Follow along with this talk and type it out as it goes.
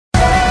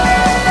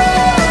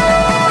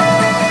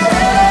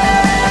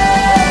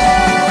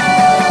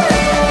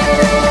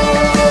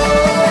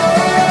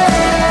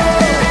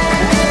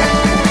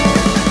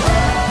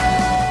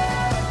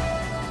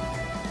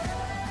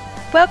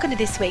Welcome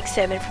to this week's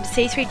sermon from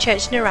C3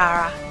 Church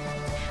Narara.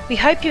 We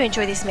hope you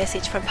enjoy this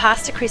message from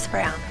Pastor Chris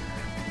Brown.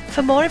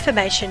 For more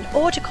information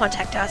or to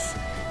contact us,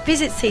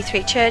 visit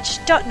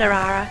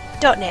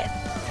c3church.narara.net.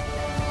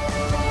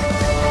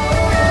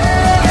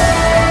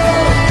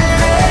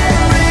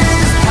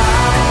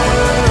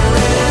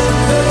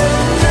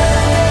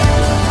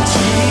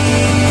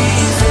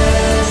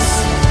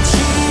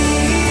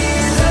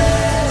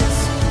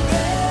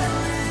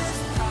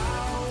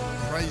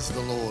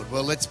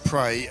 Well, let's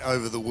pray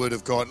over the Word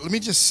of God. Let me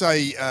just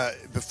say,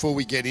 before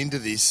we get into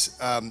this,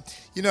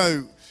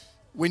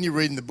 when you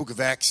read in the book of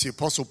Acts, the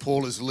Apostle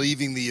Paul is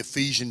leaving the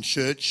Ephesian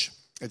church.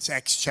 It's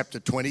Acts chapter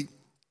 20.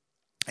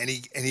 And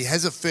he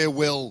has a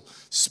farewell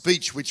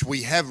speech, which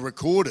we have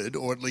recorded,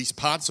 or at least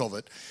parts of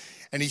it.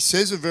 And he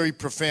says a very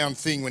profound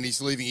thing when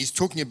he's leaving. He's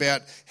talking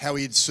about how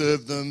he had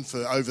served them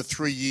for over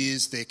 3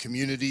 years, their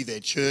community, their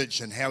church,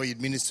 and how he had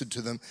ministered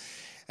to them.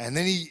 And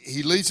then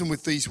he leaves them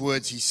with these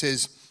words. He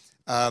says,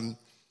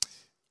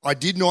 I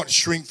did not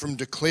shrink from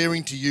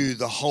declaring to you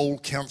the whole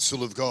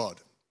counsel of God.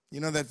 You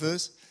know that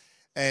verse?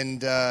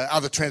 And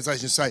other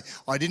translations say,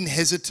 I didn't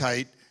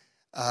hesitate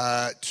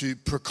to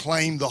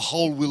proclaim the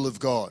whole will of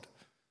God.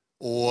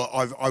 Or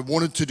I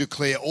wanted to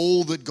declare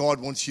all that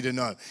God wants you to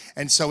know.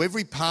 And so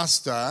every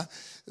pastor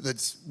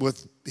that's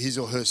worth his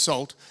or her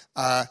salt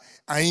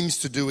aims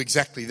to do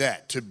exactly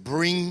that, to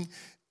bring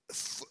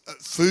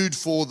food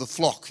for the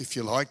flock, if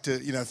you like, to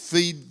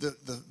feed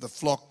the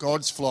flock,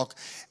 God's flock,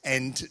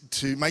 and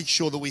to make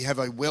sure that we have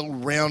a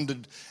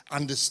well-rounded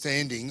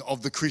understanding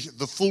of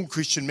the full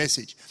Christian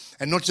message,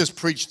 and not just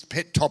preach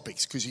pet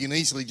topics, because you can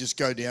easily just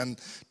go down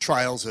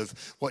trails of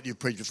what you've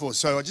preached before.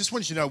 So I just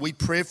want you to know we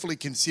prayerfully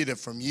consider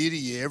from year to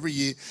year, every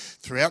year,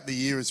 throughout the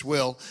year as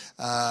well,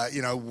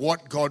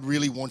 what God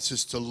really wants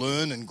us to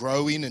learn and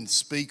grow in and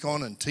speak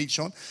on and teach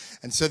on.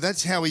 And so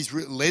that's how He's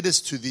led us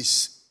to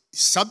this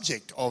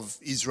subject of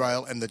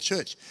Israel and the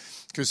church,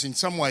 because in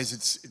some ways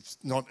it's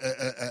not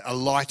a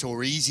light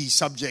or easy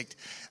subject,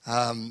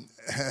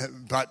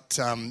 but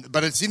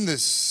it's in the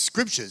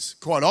scriptures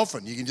quite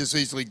often. You can just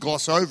easily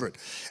gloss over it.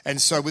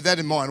 And so with that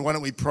in mind, why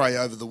don't we pray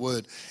over the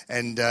word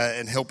and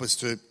help us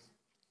to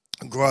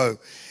grow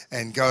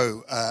and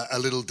go a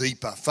little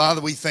deeper.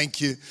 Father, we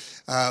thank you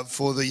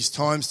for these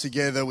times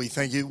together. We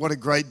thank you. What a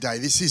great day.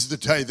 This is the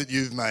day that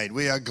you've made.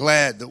 We are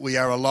glad that we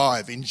are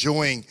alive,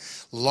 enjoying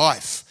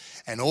life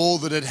and all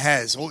that it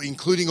has,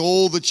 including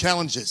all the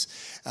challenges.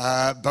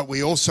 But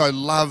we also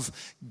love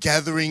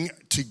gathering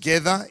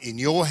together in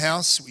your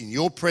house, in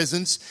your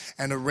presence,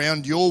 and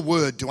around your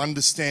word to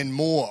understand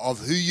more of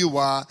who you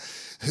are,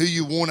 who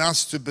you want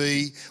us to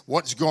be,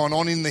 what's gone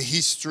on in the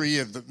history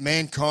of the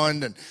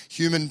mankind and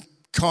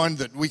humankind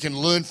that we can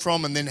learn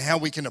from, and then how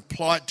we can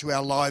apply it to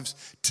our lives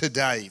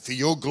today for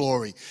your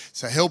glory.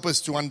 So help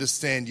us to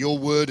understand your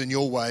word and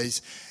your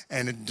ways,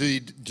 and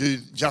indeed do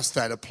just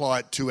that, apply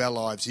it to our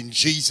lives. In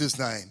Jesus'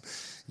 name.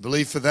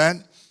 Believe for that?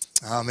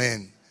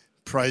 Amen.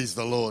 Praise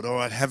the Lord. All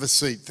right, have a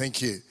seat.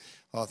 Thank you.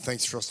 Oh,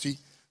 thanks, Frosty.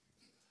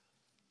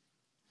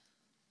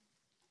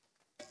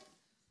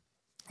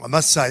 I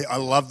must say, I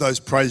love those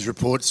praise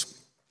reports,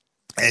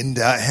 and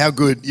how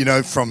good,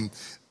 from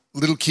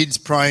little kids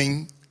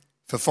praying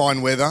for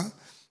fine weather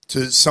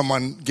to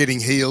someone getting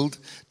healed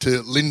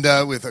to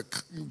Linda with a,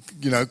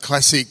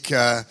 classic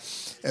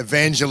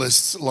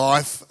evangelist's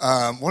life.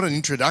 What an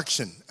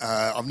introduction.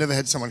 I've never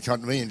had someone come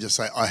to me and just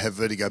say, I have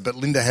vertigo. But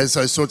Linda has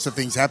those sorts of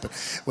things happen.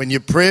 When you're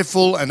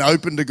prayerful and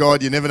open to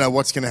God, you never know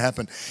what's going to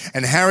happen.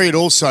 And Harriet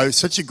also,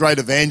 such a great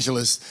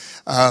evangelist.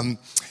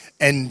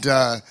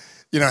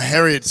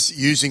 Harriet's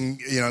using,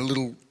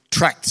 little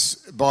tracts,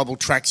 Bible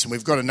tracts, and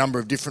we've got a number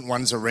of different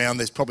ones around.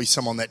 There's probably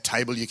some on that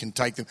table, you can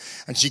take them.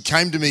 And she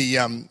came to me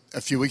a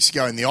few weeks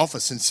ago in the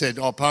office and said,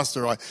 oh,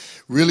 Pastor, I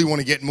really want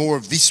to get more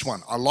of this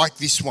one. I like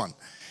this one.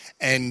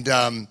 And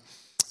I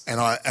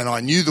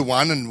knew the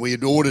one, and we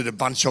had ordered a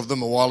bunch of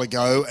them a while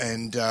ago,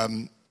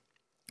 and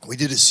we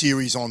did a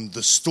series on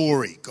the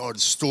story,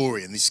 God's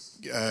story, and this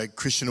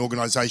Christian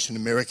organisation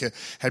in America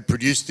had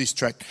produced this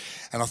tract,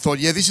 and I thought,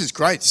 yeah, this is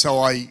great. So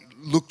I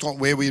looked on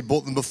where we had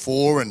bought them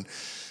before and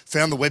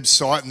found the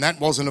website, and that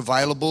wasn't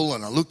available,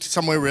 and I looked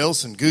somewhere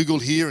else and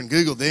Googled here and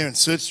Googled there and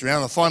searched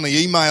around. I finally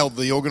emailed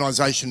the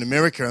organisation in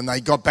America, and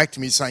they got back to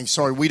me saying,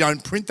 sorry, we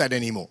don't print that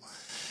anymore.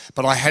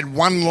 But I had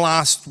one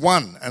last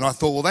one, and I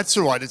thought, well, that's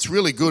all right. It's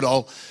really good.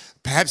 I'll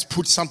perhaps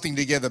put something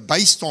together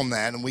based on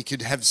that, and we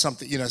could have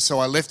something, so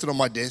I left it on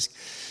my desk.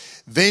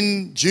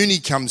 Then Junie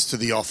comes to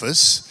the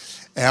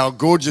office, our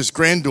gorgeous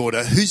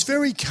granddaughter, who's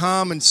very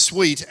calm and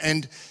sweet,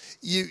 and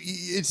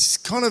it's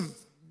kind of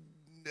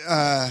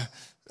a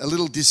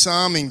little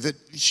disarming that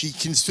she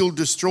can still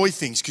destroy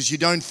things, because you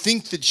don't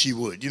think that she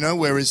would,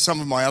 whereas some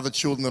of my other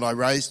children that I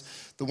raised,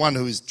 the one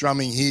who was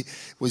drumming here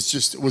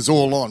was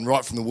all on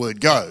right from the word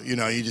go. You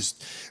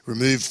just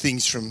remove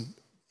things from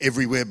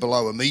everywhere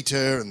below a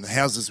metre, and the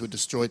houses were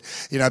destroyed.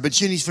 But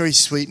Jenny's very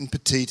sweet and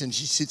petite, and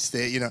she sits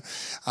there.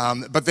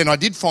 But then I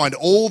did find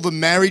all the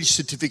marriage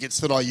certificates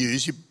that I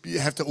use. You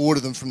have to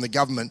order them from the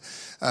government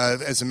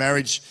as a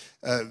marriage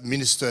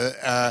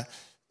minister.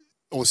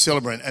 or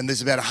celebrant, and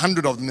there's about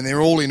 100 of them, and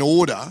they're all in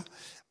order.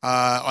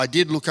 I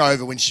did look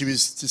over when she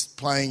was just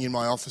playing in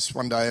my office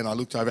one day, and I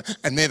looked over,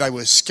 and there they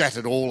were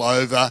scattered all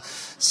over.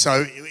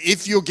 So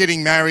if you're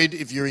getting married,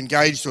 if you're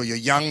engaged or you're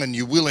young, and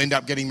you will end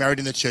up getting married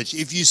in the church,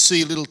 if you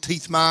see little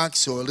teeth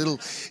marks or a little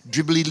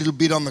dribbly little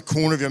bit on the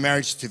corner of your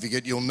marriage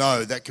certificate, you'll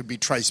know that could be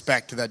traced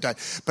back to that day.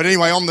 But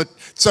anyway,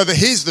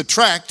 here's the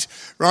tract,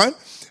 right?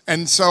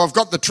 And so I've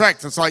got the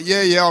tract. It's like,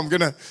 yeah, I'm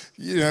going to,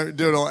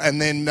 do it all.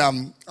 And then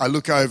I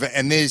look over,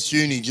 and there's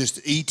Junie just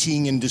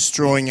eating and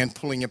destroying and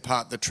pulling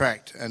apart the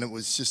tract. And it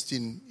was just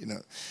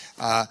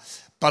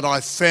but I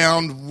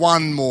found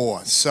one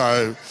more,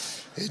 so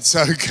it's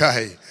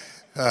okay.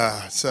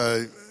 Now,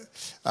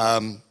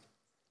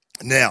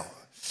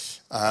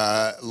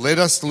 let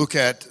us look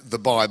at the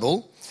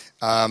Bible.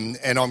 And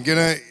I'm going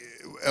to,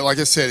 like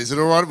I said, is it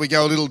all right if we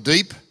go a little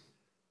deep?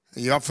 Are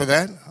you up for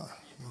that?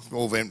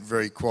 All went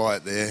very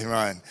quiet there,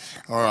 right?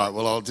 All right,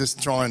 well, I'll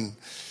just try and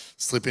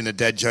slip in a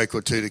dad joke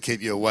or two to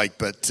keep you awake,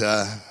 but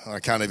I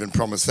can't even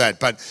promise that.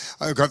 But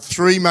I've got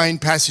three main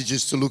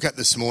passages to look at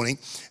this morning,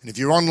 and if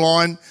you're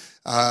online,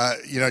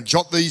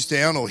 jot these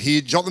down, or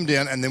jot them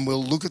down, and then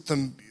we'll look at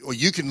them, or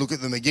you can look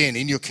at them again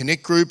in your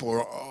Connect group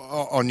or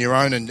on your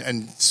own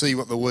and see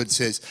what the Word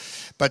says.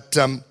 But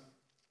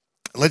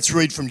let's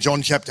read from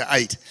John chapter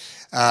 8.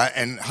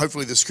 And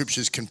hopefully the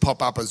scriptures can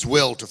pop up as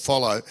well to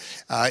follow.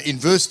 In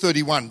verse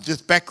 31,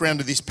 just background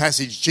to this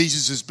passage,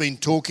 Jesus has been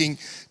talking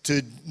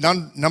to a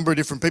number of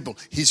different people,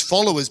 his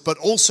followers, but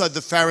also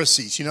the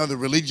Pharisees, the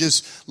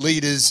religious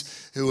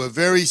leaders who were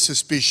very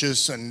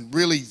suspicious and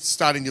really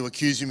starting to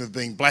accuse him of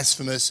being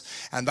blasphemous,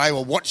 and they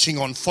were watching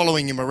on,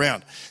 following him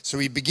around. So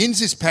he begins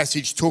this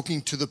passage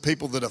talking to the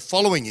people that are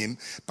following him,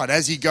 but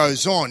as he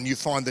goes on, you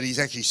find that he's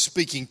actually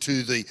speaking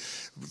to the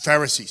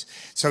Pharisees.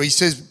 So he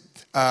says,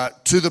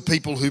 to the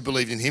people who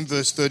believed in him,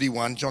 verse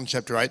 31, John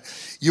chapter 8,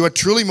 "You are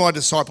truly my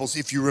disciples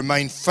if you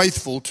remain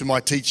faithful to my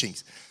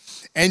teachings.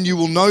 And you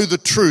will know the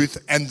truth,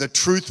 and the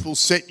truth will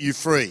set you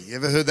free." You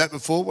ever heard that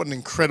before? What an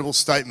incredible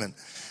statement.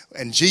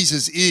 And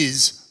Jesus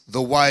is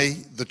the way,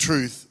 the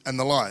truth, and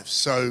the life.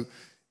 So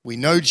we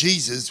know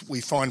Jesus, we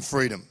find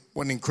freedom.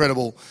 What an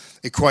incredible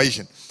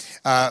equation.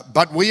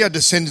 But we are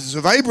descendants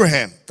of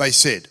Abraham, they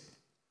said.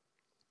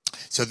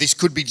 So this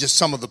could be just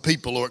some of the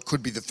people, or it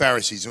could be the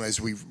Pharisees. And as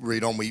we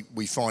read on,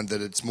 we find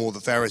that it's more the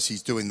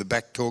Pharisees doing the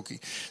back talking,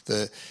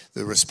 the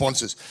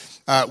responses.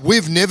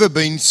 "We've never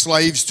been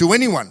slaves to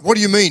anyone." "What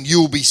do you mean you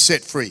will be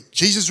set free?"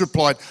 Jesus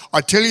replied,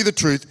 "I tell you the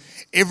truth,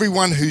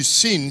 everyone who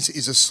sins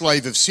is a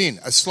slave of sin.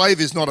 A slave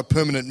is not a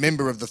permanent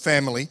member of the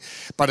family,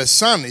 but a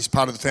son is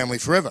part of the family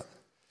forever.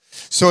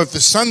 So if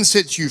the Son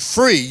sets you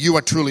free, you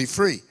are truly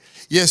free.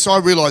 Yes, I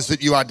realize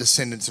that you are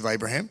descendants of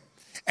Abraham.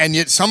 And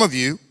yet some of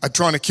you are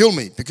trying to kill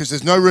me because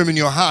there's no room in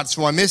your hearts for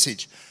my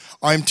message.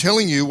 I am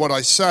telling you what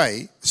I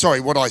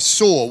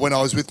saw when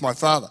I was with my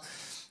father.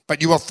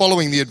 But you are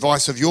following the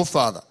advice of your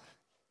father."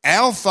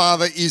 "Our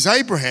father is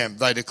Abraham,"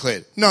 they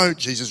declared. "No,"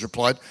 Jesus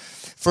replied,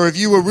 "for if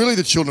you were really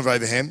the children of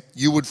Abraham,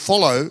 you would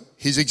follow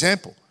his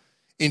example.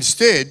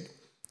 Instead,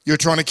 you're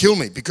trying to kill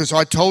me because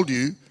I told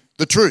you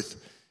the truth,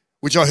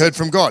 which I heard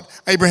from God.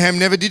 Abraham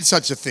never did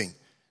such a thing.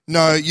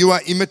 No, you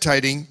are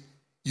imitating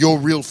your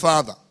real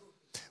father."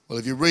 Well,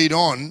 if you read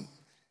on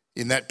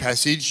in that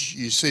passage,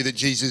 you see that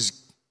Jesus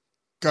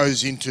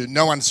goes into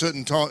no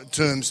uncertain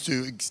terms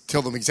to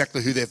tell them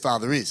exactly who their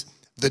father is,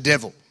 the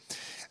devil.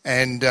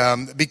 And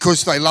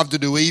because they loved to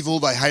do evil,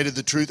 they hated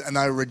the truth, and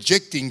they were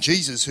rejecting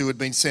Jesus, who had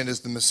been sent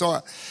as the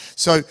Messiah.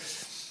 So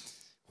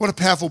what a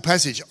powerful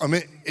passage. I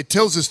mean, it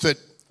tells us that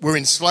we're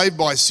enslaved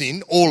by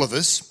sin, all of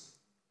us.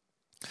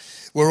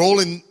 We're all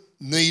in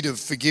need of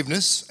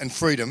forgiveness and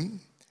freedom,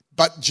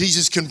 but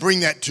Jesus can bring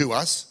that to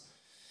us,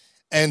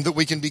 and that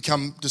we can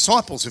become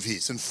disciples of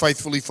his and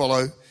faithfully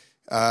follow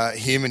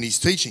him and his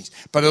teachings.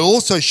 But it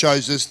also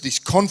shows us this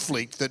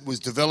conflict that was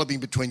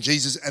developing between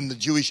Jesus and the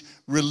Jewish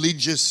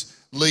religious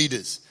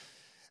leaders,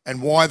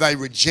 and why they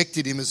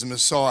rejected him as a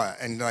Messiah,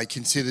 and they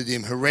considered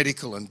him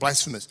heretical and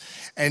blasphemous.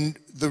 And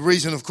the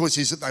reason, of course,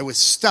 is that they were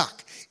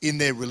stuck in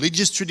their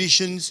religious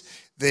traditions,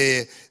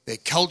 their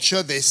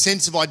culture, their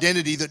sense of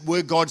identity that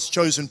we're God's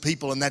chosen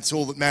people and that's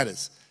all that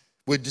matters.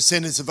 We're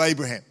descendants of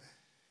Abraham.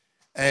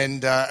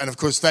 And of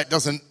course, that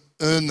doesn't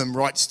earn them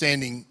right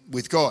standing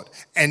with God.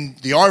 And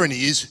the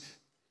irony is,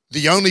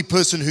 the only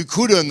person who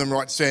could earn them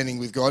right standing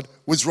with God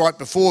was right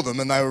before them,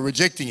 and they were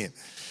rejecting him.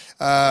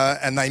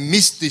 And they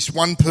missed this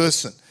one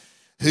person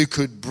who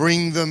could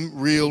bring them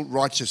real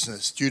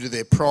righteousness due to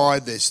their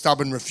pride, their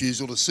stubborn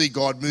refusal to see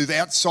God move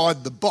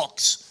outside the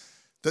box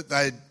that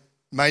they'd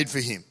made for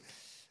him.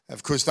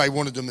 Of course, they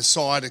wanted the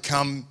Messiah to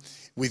come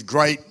with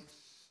great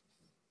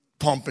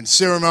pomp and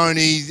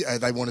ceremony.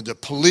 They wanted a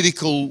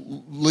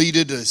political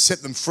leader to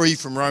set them free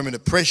from Roman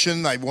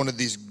oppression. They wanted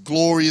this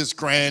glorious,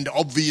 grand,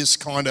 obvious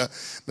kind of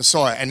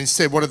Messiah. And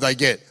instead, what did they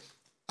get?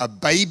 A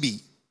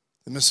baby.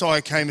 The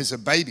Messiah came as a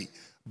baby,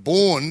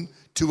 born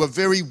to a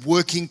very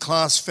working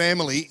class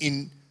family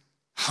in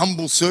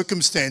humble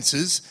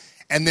circumstances.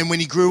 And then when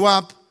he grew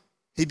up,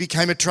 he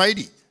became a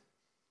tradie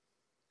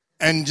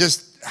and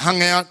just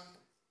hung out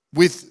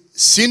with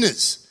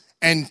sinners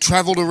and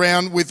travelled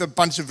around with a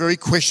bunch of very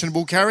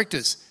questionable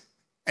characters.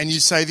 And you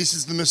say, this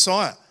is the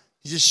Messiah.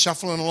 He's just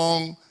shuffling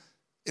along,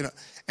 you know.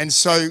 And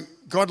so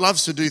God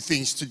loves to do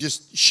things to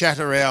just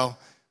shatter our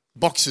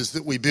boxes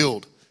that we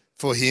build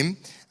for him.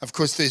 Of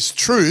course, there's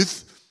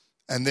truth,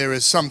 and there are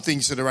some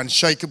things that are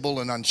unshakable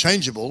and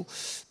unchangeable,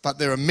 but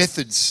there are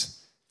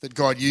methods that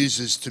God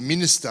uses to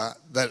minister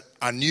that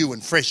are new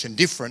and fresh and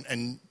different.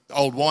 And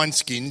old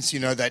wineskins, you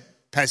know, that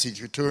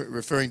passage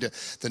referring to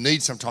the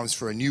need sometimes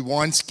for a new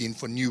wineskin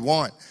for new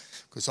wine,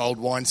 because old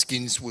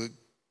wineskins were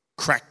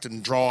cracked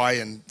and dry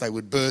and they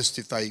would burst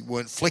if they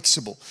weren't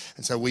flexible.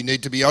 And so we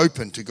need to be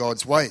open to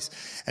God's ways.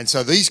 And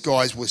so these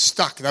guys were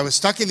stuck. They were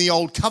stuck in the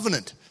old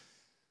covenant,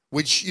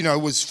 which, you know,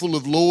 was full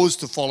of laws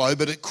to follow,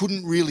 but it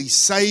couldn't really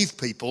save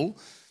people.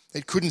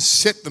 It couldn't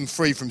set them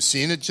free from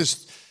sin. It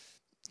just,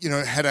 you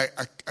know, had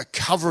a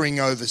covering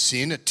over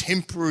sin, a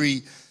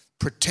temporary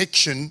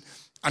protection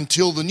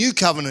until the new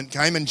covenant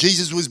came, and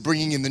Jesus was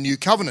bringing in the new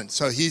covenant.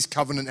 So his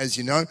covenant, as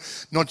you know,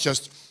 not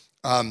just,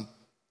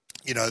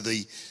 you know,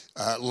 the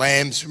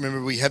lambs.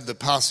 Remember, we had the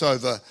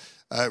Passover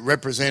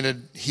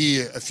represented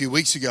here a few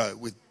weeks ago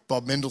with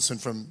Bob Mendelsohn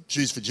from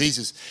Jews for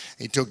Jesus.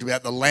 He talked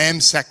about the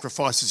lamb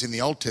sacrifices in the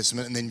Old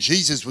Testament, and then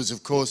Jesus was,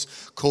 of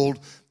course, called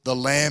the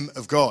Lamb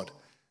of God,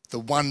 the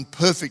one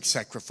perfect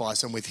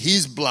sacrifice. And with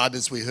his blood,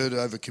 as we heard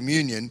over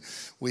communion,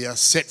 we are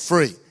set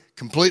free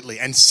completely.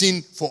 And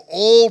sin for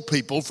all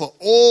people, for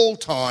all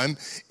time,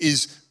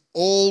 is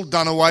all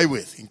done away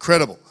with.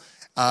 Incredible.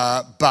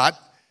 But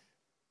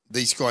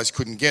these guys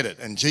couldn't get it.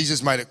 And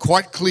Jesus made it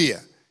quite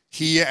clear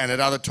here and at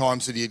other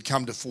times that he had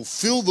come to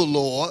fulfill the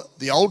law,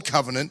 the old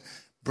covenant,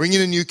 bring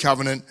in a new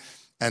covenant,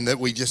 and that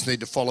we just need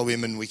to follow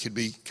him and we could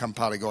become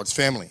part of God's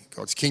family,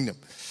 God's kingdom.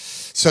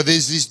 So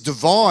there's this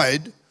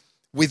divide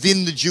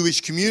within the Jewish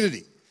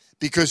community,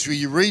 because when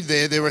you read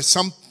there were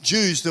some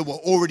Jews that were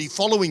already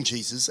following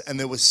Jesus, and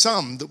there were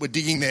some that were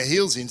digging their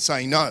heels in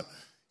saying, no,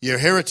 you're a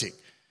heretic.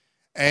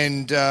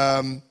 And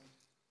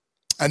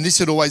this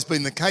had always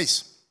been the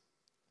case.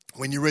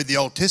 When you read the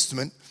Old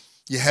Testament,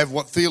 you have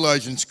what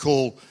theologians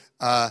call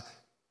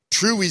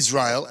true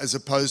Israel as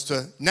opposed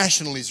to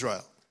national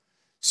Israel.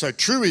 So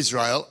true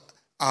Israel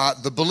are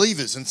the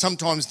believers, and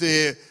sometimes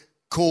they're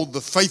called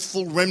the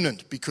faithful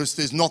remnant because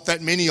there's not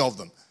that many of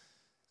them.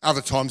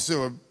 Other times there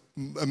were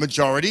a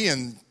majority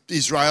and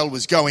Israel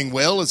was going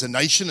well as a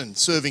nation and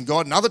serving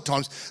God. And other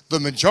times the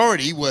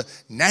majority were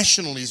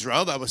national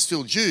Israel. They were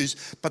still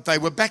Jews, but they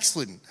were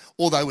backslidden,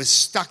 or they were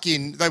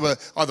they were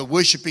either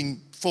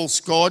worshipping false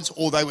gods,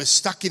 or they were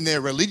stuck in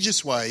their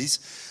religious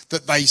ways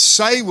that they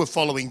say were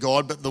following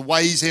God, but the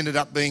ways ended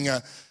up being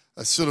a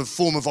sort of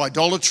form of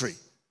idolatry,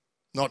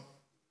 not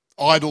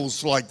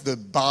idols like the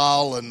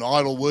Baal and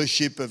idol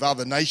worship of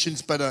other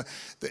nations, but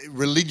the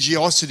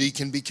religiosity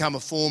can become a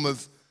form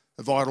of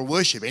idol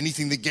worship,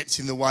 anything that gets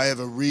in the way of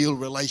a real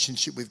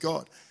relationship with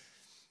God.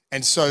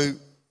 And so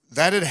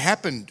that had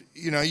happened.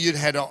 You know, you'd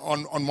had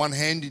on one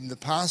hand in the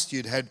past,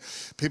 you'd had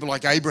people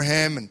like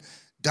Abraham and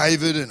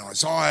David and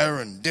Isaiah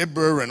and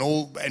Deborah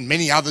and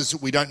many others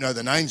that we don't know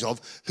the names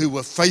of, who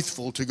were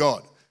faithful to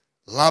God,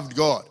 loved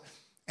God,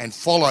 and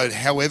followed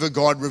however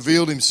God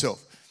revealed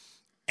himself.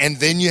 And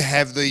then you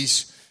have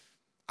these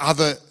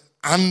other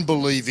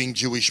unbelieving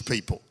Jewish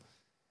people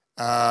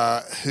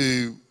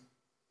who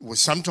were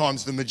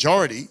sometimes the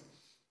majority,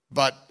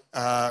 but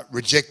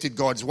rejected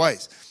God's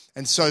ways.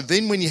 And so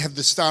then when you have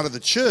the start of the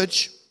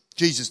church,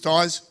 Jesus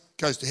dies,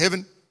 goes to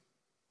heaven,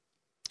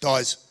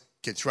 dies,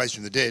 gets raised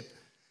from the dead,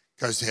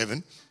 goes to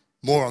heaven.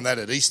 More on that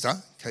at Easter,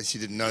 in case you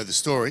didn't know the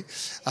story.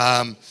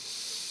 Well,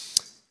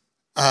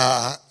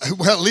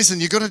 listen,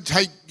 you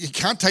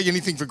can't take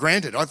anything for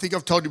granted. I think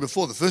I've told you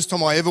before, the first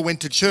time I ever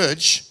went to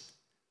church,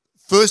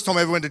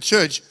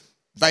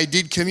 they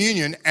did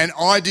communion, and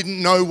I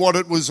didn't know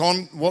what was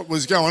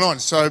going on.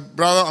 So,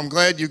 brother, I'm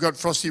glad you've got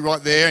Frosty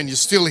right there, and you're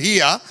still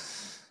here.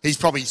 He's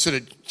probably sort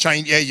of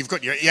changed. Yeah,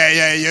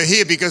 you're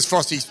here because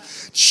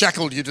Frosty's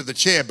shackled you to the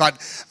chair. But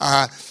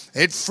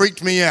it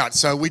freaked me out.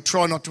 So we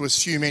try not to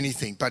assume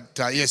anything. But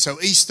so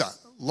Easter,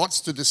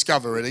 lots to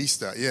discover at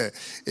Easter. Yeah,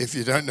 if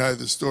you don't know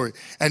the story.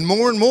 And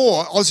more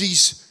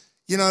Aussies,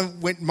 you know,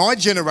 my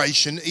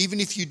generation, even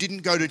if you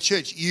didn't go to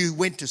church, you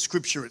went to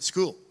Scripture at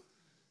school.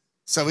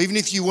 So even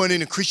if you weren't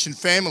in a Christian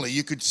family,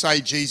 you could say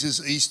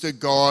Jesus, Easter,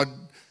 God,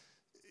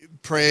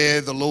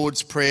 prayer, the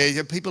Lord's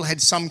Prayer. People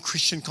had some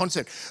Christian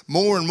concept.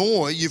 More and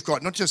more, you've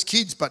got not just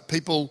kids, but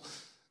people,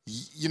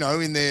 you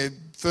know, in their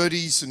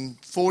 30s and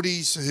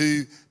 40s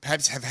who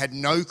perhaps have had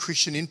no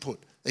Christian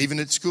input, even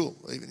at school.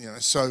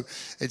 So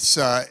it's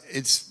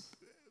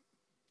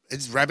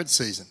rabbit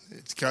season.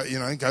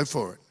 Go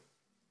for it.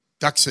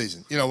 Duck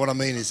season. You know what I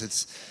mean is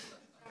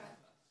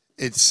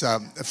it's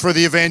for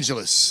the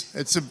evangelists.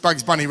 It's a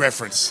Bugs Bunny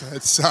reference.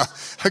 It's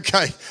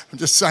okay. I'm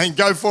just saying,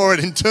 go for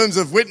it in terms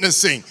of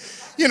witnessing.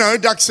 You know,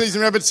 duck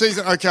season, rabbit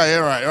season. Okay,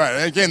 all right.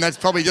 Again, that's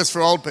probably just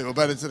for old people,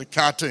 but it's a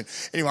cartoon.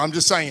 Anyway, I'm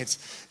just saying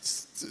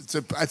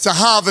it's a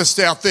harvest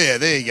out there.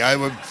 There you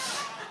go.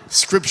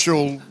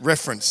 Scriptural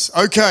reference.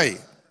 Okay,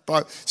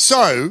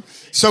 So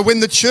when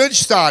the church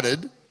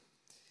started,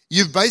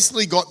 you've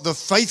basically got the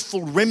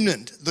faithful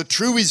remnant, the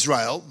true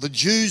Israel, the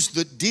Jews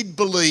that did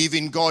believe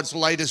in God's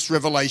latest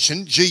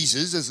revelation,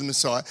 Jesus as the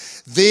Messiah.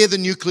 They're the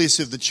nucleus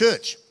of the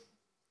church.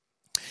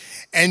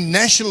 And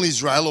national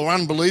Israel or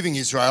unbelieving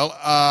Israel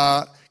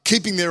are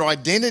keeping their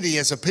identity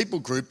as a people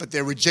group, but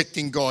they're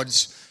rejecting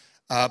God's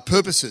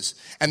purposes.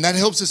 And that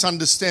helps us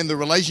understand the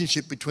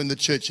relationship between the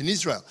church and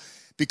Israel,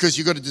 because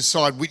you've got to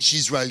decide which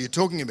Israel you're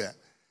talking about.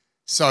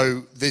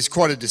 So there's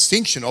quite a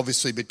distinction,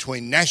 obviously,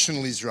 between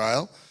national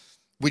Israel,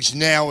 which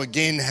now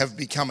again have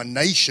become a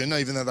nation,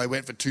 even though they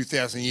went for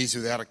 2,000 years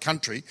without a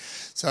country.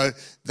 So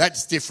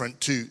that's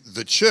different to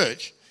the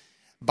church.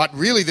 But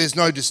really there's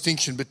no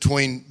distinction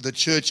between the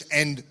church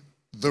and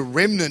the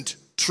remnant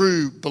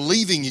true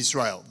believing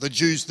Israel, the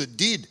Jews that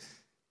did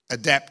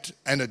adapt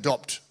and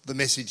adopt the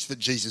message that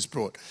Jesus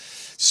brought.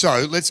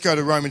 So let's go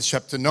to Romans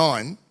chapter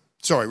 11.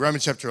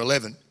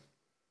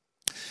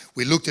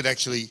 We looked at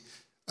actually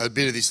a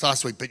bit of this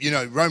last week, but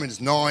Romans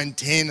 9,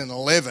 10 and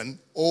 11,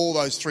 all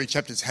those three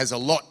chapters has a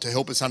lot to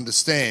help us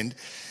understand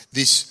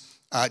this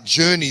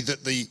journey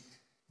that the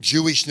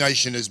Jewish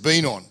nation has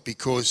been on,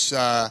 because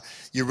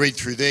you read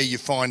through there, you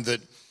find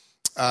that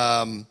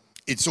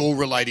it's all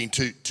relating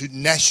to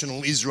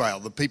national Israel,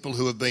 the people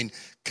who have been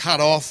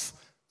cut off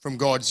from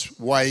God's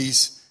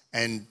ways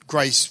and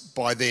grace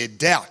by their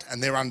doubt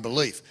and their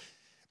unbelief.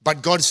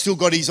 But God's still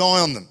got his eye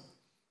on them.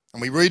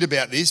 And we read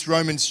about this,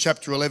 Romans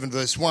chapter 11,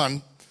 verse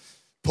 1,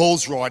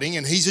 Paul's writing,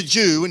 and he's a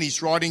Jew, and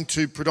he's writing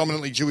to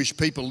predominantly Jewish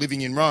people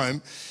living in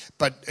Rome,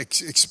 but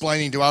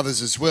explaining to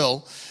others as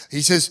well.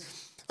 He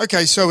says,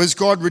 okay, so has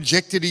God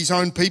rejected his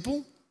own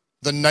people,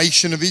 the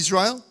nation of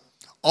Israel?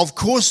 Of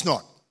course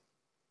not.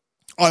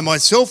 I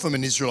myself am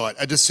an Israelite,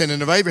 a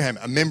descendant of Abraham,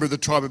 a member of the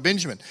tribe of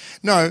Benjamin.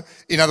 No,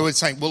 in other words,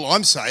 saying, well,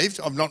 I'm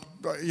saved.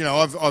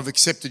 I've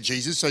accepted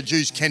Jesus, so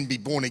Jews can be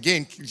born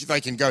again.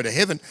 They can go to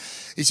heaven.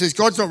 He says,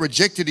 God's not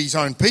rejected his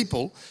own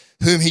people,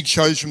 whom he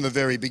chose from the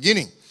very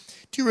beginning.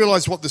 Do you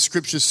realise what the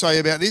scriptures say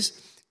about this?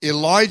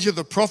 Elijah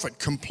the prophet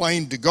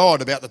complained to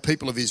God about the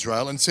people of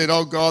Israel and said,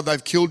 oh God,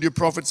 they've killed your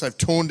prophets, they've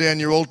torn down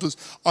your altars.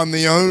 I'm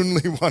the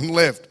only one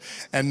left.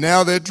 And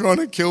now they're trying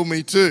to kill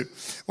me too.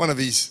 One of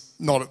his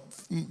not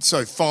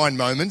so fine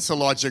moments.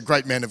 Elijah, a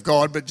great man of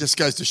God, but just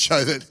goes to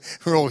show that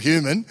we're all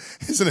human.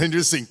 Isn't it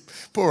interesting?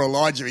 Poor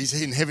Elijah,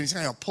 he's in heaven. He's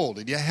saying, oh, Paul,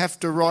 did you have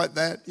to write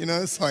that?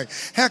 It's like,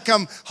 how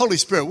come, Holy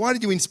Spirit, why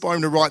did you inspire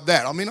him to write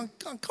that? I mean, I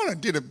kind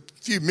of did a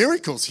few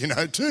miracles,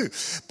 too.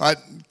 But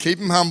keep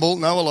him humble.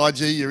 No,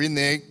 Elijah, you're in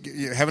there,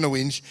 you're having a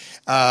whinge.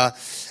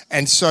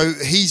 And so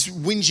he's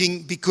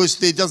whinging because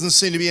there doesn't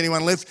seem to be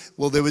anyone left.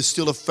 Well, there was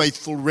still a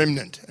faithful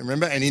remnant. And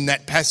remember, and in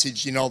that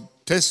passage in Old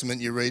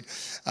Testament you read,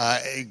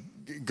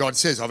 God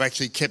says, I've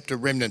actually kept a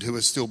remnant who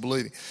are still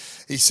believing.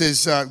 He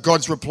says,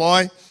 God's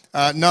reply,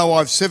 no,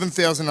 I've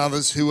 7,000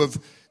 others who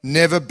have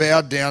never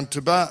bowed down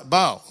to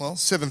Baal. Well,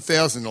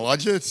 7,000,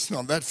 Elijah, it's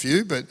not that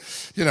few, but,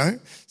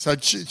 so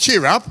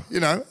cheer up,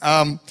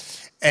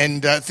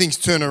 and things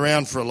turn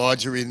around for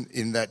Elijah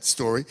in that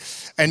story.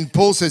 And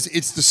Paul says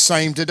it's the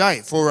same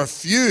today. For a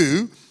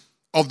few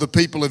of the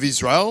people of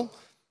Israel,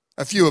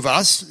 a few of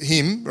us,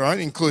 him, right,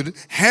 included,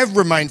 have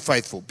remained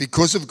faithful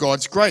because of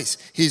God's grace,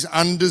 his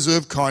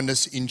undeserved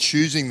kindness in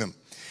choosing them.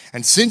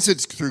 And since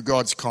it's through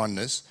God's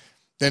kindness,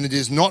 then it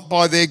is not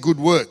by their good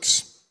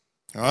works,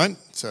 all right?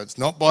 So it's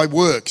not by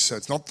works, so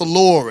it's not the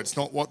law, it's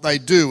not what they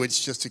do,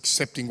 it's just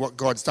accepting what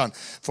God's done.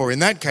 For in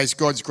that case,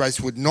 God's grace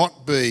would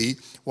not be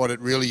what it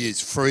really is,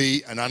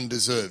 free and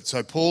undeserved.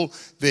 So Paul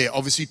there,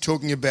 obviously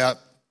talking about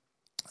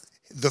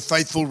the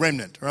faithful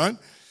remnant, right?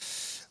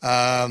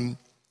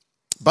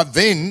 But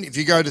then, if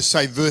you go to,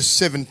 say, verse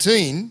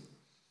 17,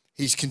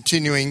 he's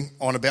continuing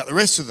on about the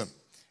rest of them.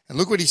 And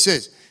look what he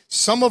says.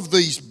 Some of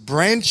these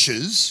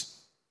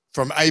branches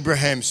from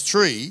Abraham's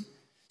tree,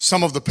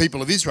 some of the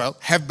people of Israel,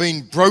 have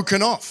been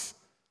broken off.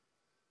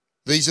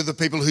 These are the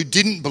people who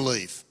didn't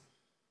believe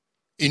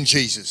in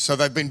Jesus. So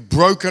they've been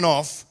broken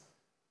off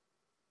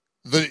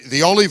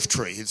the olive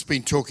tree. It's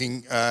been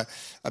talking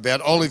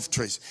about olive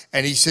trees.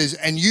 And he says,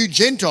 and you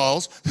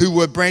Gentiles who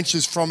were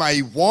branches from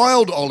a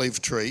wild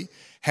olive tree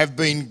have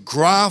been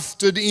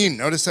grafted in.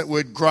 Notice that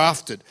word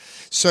grafted.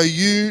 So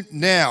you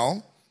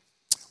now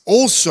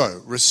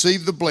also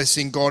receive the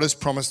blessing God has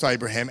promised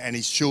Abraham and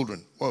his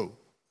children. Whoa,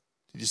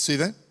 did you see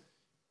that?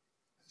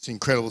 It's an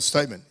incredible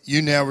statement.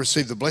 You now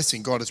receive the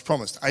blessing God has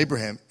promised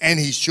Abraham and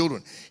his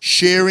children,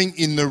 sharing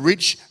in the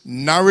rich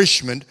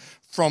nourishment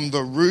from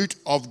the root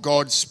of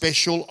God's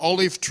special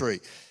olive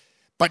tree.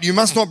 But you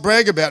must not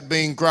brag about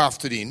being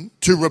grafted in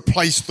to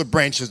replace the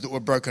branches that were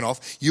broken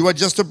off. You are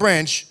just a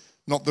branch,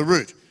 not the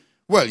root.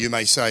 Well, you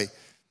may say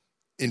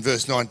in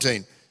verse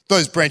 19,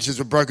 those branches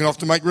were broken off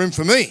to make room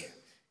for me.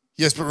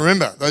 Yes, but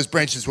remember, those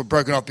branches were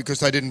broken off because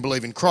they didn't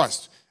believe in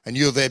Christ, and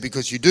you're there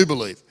because you do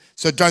believe.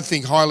 So don't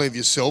think highly of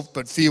yourself,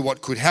 but fear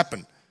what could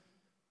happen.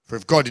 For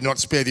if God did not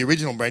spare the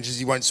original branches,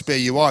 he won't spare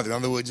you either. In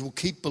other words, we'll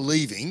keep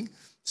believing,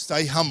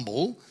 stay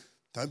humble,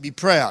 don't be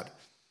proud.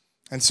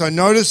 And so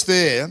notice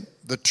there,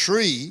 the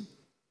tree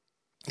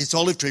this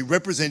olive tree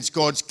represents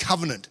God's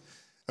covenant,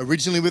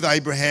 originally with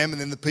Abraham and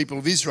then the people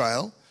of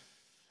Israel.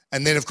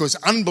 And then, of course,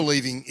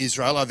 unbelieving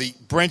Israel are the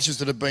branches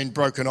that have been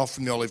broken off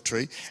from the olive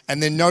tree.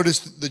 And then notice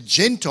that the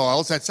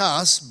Gentiles, that's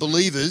us,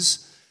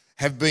 believers,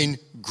 have been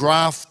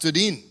grafted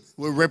in.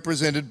 We're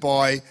represented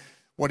by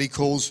what he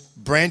calls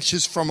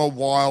branches from a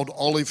wild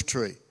olive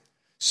tree.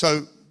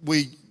 So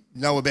we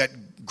know about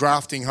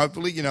grafting,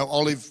 hopefully. You know,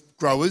 olive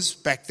growers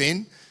back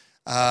then,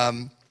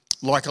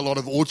 like a lot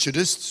of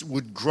orchardists,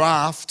 would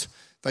graft.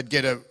 They'd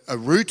get a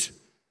root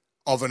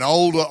of an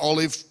older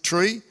olive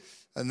tree,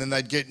 and then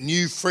they'd get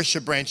new,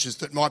 fresher branches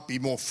that might be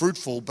more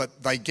fruitful,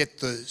 but they get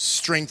the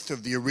strength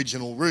of the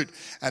original root,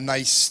 and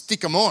they stick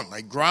them on.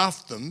 They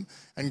graft them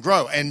and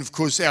grow. And, of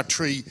course, our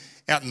tree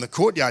out in the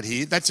courtyard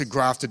here, that's a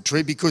grafted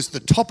tree because the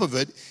top of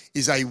it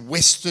is a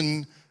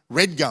Western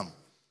red gum,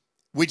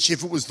 which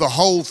if it was the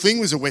whole thing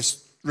was a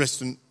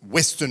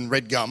Western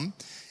red gum,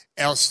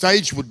 our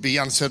stage would be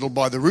unsettled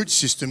by the root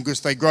system because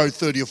they grow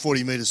 30 or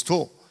 40 metres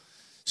tall.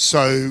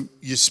 So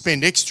you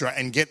spend extra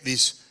and get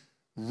this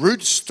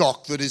root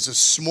stock that is a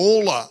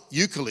smaller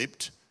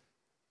eucalypt,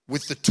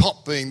 with the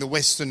top being the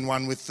Western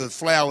one with the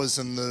flowers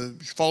and the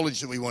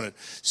foliage that we wanted.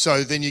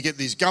 So then you get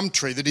this gum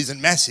tree that isn't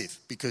massive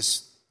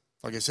because,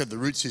 like I said, the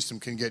root system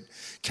can get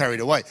carried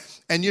away.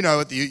 And, you know,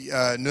 at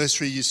the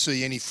nursery you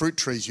see any fruit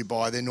trees you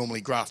buy, they're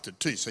normally grafted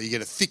too. So you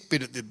get a thick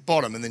bit at the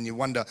bottom and then you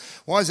wonder,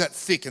 why is that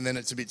thick? And then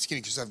it's a bit skinny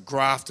because they've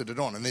grafted it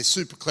on. And they're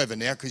super clever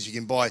now because you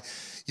can buy,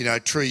 you know,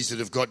 trees that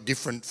have got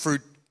different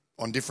fruit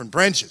on different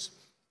branches.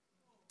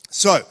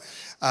 So,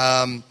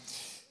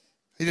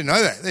 you didn't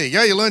know that. There you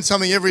go. You learn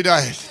something every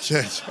day at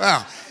church.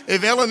 Wow.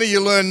 If, Eleanor, you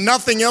learn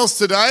nothing else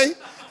today,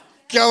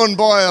 go and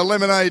buy a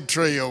lemonade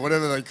tree or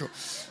whatever they call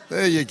it.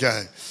 There you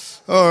go.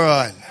 All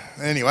right.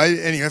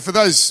 Anyway, for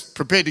those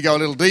prepared to go a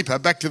little deeper,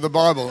 back to the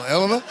Bible,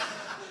 Eleanor.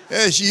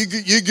 Yes,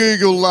 you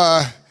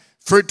Google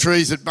fruit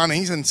trees at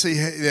Bunnings and see.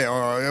 Yeah,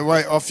 all right,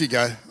 wait, off you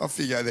go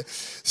there.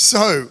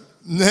 So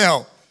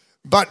now,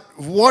 but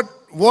what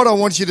I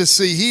want you to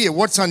see here,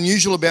 what's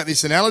unusual about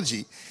this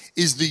analogy,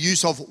 is the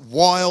use of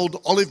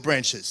wild olive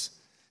branches.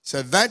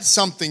 So that's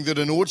something that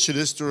an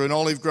orchardist or an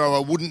olive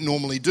grower wouldn't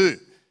normally do.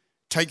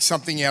 Take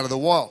something out of the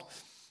wild.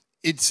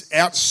 It's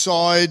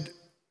outside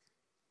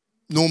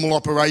normal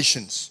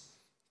operations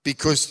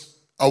because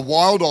a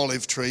wild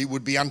olive tree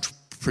would be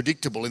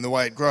unpredictable in the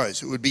way it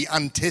grows. It would be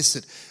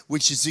untested,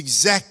 which is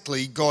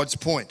exactly God's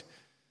point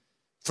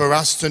for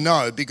us to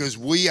know, because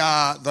we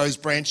are those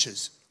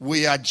branches.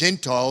 We are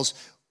Gentiles,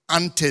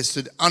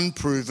 untested,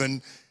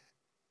 unproven,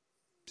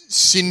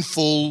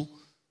 sinful.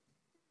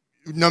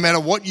 No matter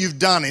what you've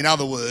done, in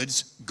other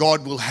words,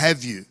 God will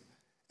have you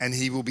and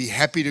he will be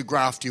happy to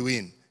graft you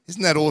in.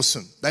 Isn't that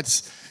awesome?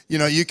 That's, you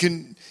know, you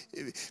can,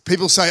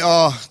 people say,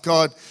 oh,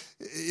 God,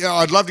 you know,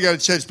 I'd love to go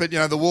to church, but, you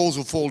know, the walls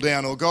will fall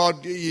down. Or, God,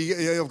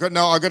 I've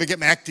got to get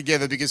my act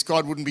together because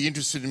God wouldn't be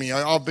interested in me.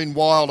 I've been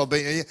wild.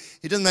 It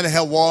doesn't matter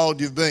how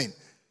wild you've been.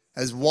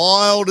 As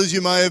wild as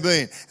you may have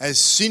been, as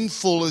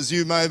sinful as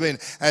you may have been,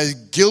 as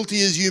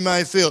guilty as you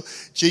may feel,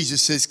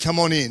 Jesus says, come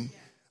on in.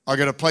 I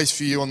got a place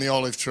for you on the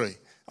olive tree.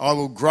 I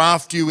will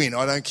graft you in.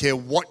 I don't care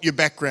what your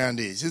background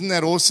is. Isn't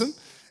that awesome?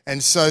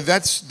 And so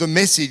that's the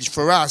message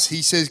for us.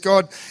 He says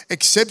God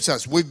accepts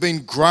us. We've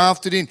been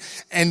grafted in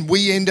and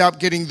we end up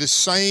getting the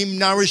same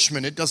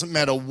nourishment. It doesn't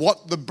matter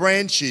what the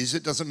branch is.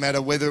 It doesn't matter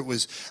whether it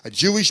was a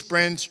Jewish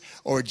branch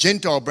or a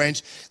Gentile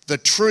branch. The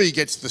tree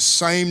gets the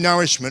same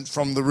nourishment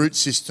from the root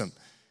system.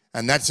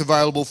 And that's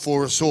available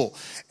for us all.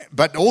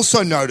 But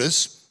also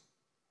notice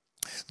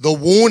the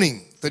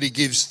warning that he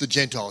gives the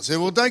Gentiles. He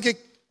said, well, don't get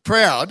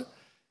proud.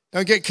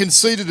 Don't get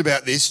conceited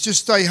about this.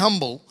 Just stay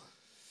humble.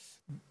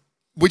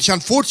 Which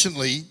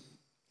unfortunately,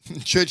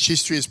 church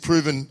history has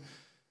proven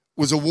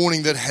was a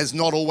warning that has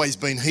not always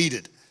been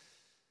heeded.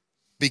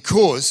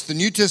 Because the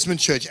New Testament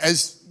church,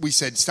 as we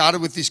said,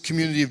 started with this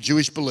community of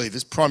Jewish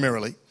believers,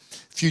 primarily,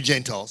 a few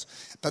Gentiles.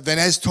 But then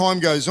as time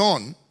goes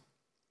on,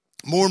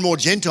 more and more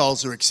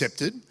Gentiles are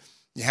accepted.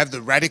 You have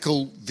the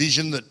radical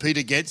vision that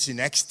Peter gets in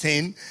Acts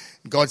 10.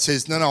 God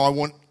says, no, I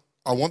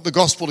want the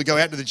gospel to go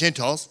out to the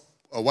Gentiles.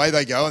 Away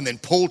they go, and then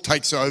Paul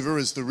takes over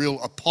as the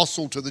real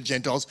apostle to the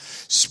Gentiles,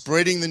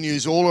 spreading the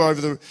news all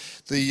over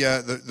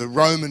the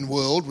Roman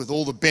world with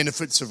all the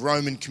benefits of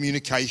Roman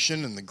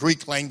communication and the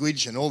Greek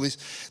language and all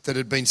this that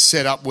had been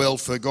set up well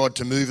for God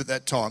to move at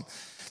that time.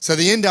 So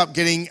they end up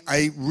getting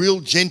a real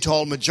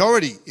Gentile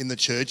majority in the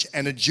church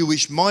and a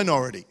Jewish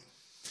minority.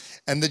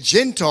 And the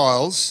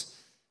Gentiles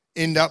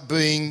end up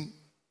being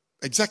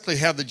exactly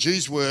how the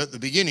Jews were at the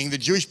beginning. The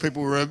Jewish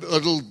people were a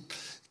little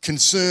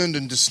concerned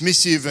and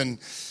dismissive and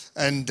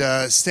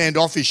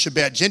standoffish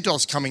about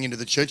Gentiles coming into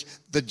the church.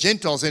 The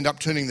Gentiles end up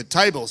turning the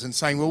tables and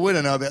saying, well, we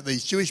don't know about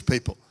these Jewish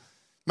people.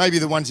 Maybe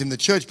the ones in the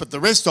church, but the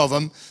rest of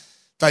them,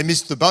 they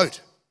missed the boat.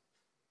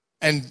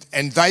 And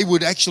they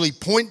would actually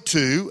point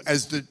to,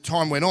 as the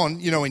time went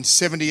on, you know, in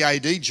 70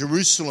 AD,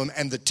 Jerusalem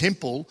and the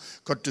temple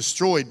got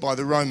destroyed by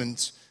the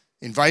Romans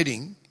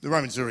invading. The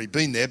Romans had already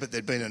been there, but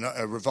there'd been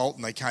a revolt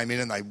and they came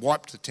in and they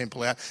wiped the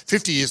temple out.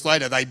 50 years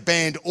later, they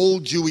banned all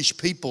Jewish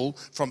people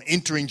from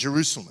entering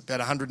Jerusalem, about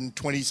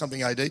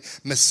 120-something AD.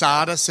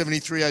 Masada,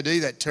 73 AD,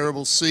 that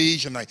terrible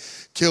siege, and they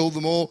killed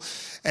them all.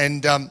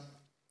 And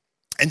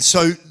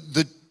so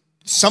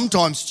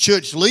sometimes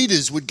church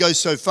leaders would go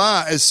so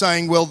far as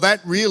saying, well, that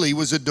really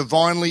was a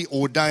divinely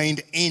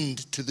ordained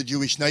end to the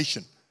Jewish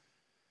nation.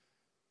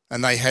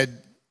 And they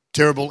had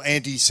terrible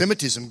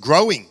anti-Semitism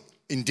growing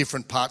in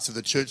different parts of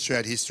the church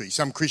throughout history.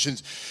 Some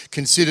Christians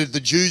considered the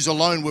Jews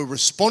alone were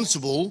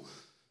responsible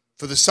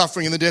for the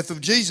suffering and the death of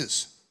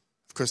Jesus.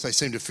 Of course, they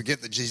seem to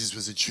forget that Jesus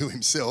was a Jew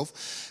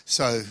himself.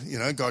 So,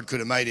 God could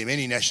have made him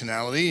any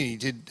nationality, and he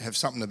did have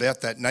something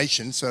about that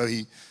nation. So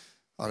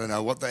I don't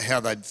know how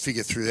they'd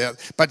figure through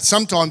that. But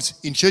sometimes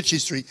in church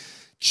history,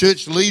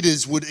 church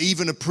leaders would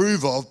even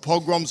approve of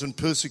pogroms and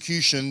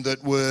persecution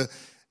that were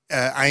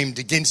aimed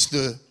against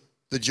the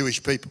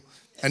Jewish people.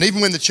 And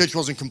even when the church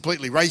wasn't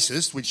completely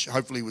racist, which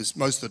hopefully was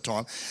most of the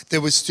time,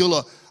 there was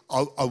still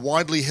a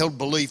widely held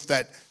belief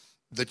that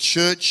the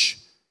church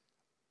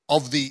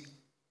of the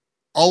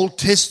Old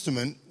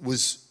Testament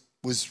was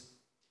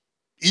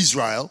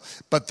Israel,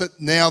 but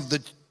that now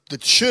the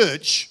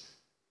church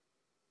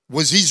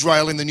was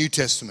Israel in the New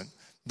Testament,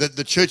 that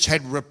the church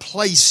had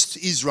replaced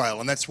Israel,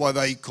 and that's why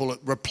they call it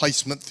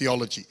replacement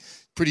theology.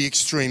 Pretty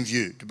extreme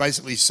view, to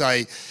basically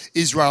say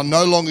Israel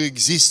no longer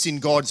exists in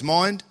God's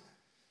mind,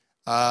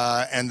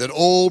 and that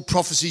all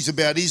prophecies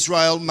about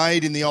Israel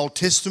made in the Old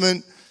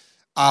Testament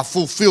are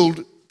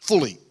fulfilled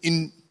fully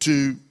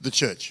into the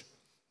church.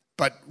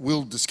 But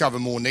we'll discover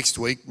more next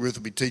week. Ruth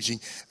will be teaching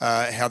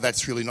how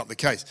that's really not the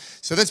case.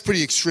 So that's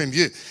pretty extreme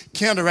view.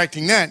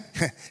 Counteracting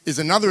that is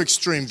another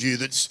extreme view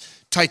that's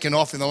taken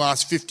off in the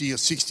last 50 or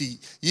 60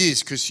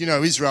 years because,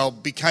 Israel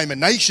became a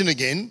nation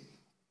again.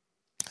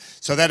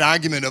 So that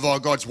argument of,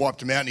 God's wiped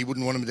them out and he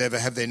wouldn't want them to ever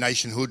have their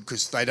nationhood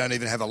because they don't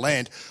even have a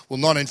land. Well,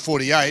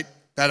 1948,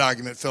 that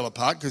argument fell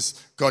apart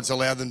because God's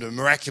allowed them to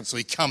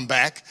miraculously come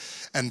back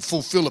and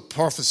fulfill a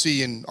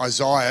prophecy in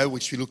Isaiah,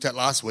 which we looked at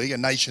last week, a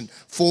nation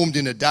formed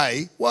in a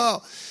day.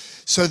 Wow.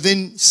 So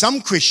then some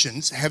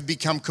Christians have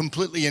become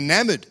completely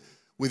enamored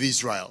with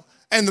Israel.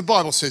 And the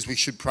Bible says we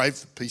should pray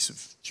for the peace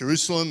of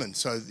Jerusalem, and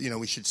so,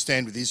 we should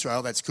stand with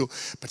Israel. That's cool.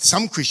 But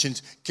some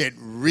Christians get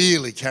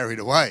really carried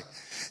away.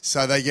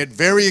 So they get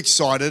very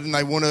excited and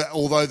they want to,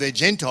 although they're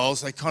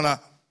Gentiles, they kind of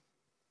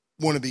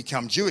want to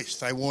become Jewish.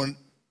 They want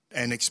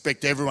and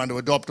expect everyone to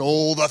adopt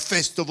all the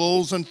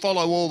festivals and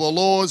follow all the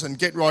laws and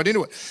get right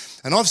into it.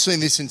 And I've seen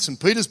this in St.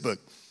 Petersburg.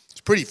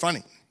 It's pretty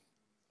funny.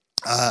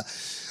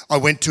 I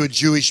went to a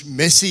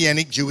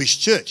Messianic Jewish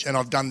church, and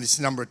I've done this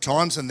a number of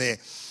times, and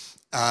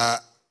I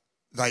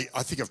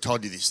think I've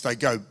told you this, they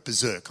go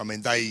berserk. I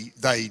mean,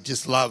 they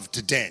just love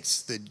to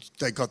dance.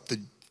 They got the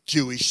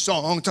Jewish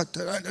song,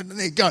 and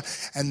they're going.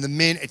 And the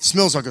men, it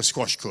smells like a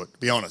squash court, to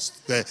be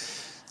honest.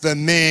 The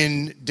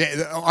men,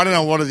 I don't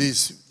know what it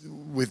is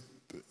with,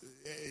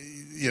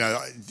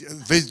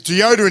 the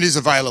deodorant is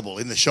available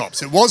in the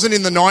shops. It wasn't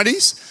in the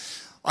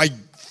 90s. I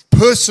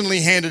personally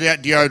handed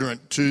out deodorant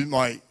to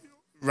my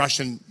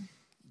Russian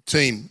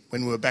team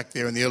when we were back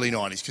there in the early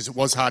 90s because it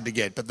was hard to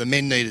get, but the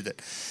men needed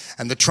it.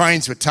 And the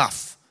trains were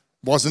tough.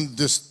 Wasn't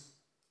just,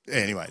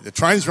 anyway, the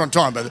trains were on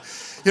time, but,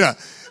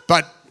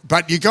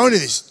 but you go into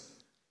this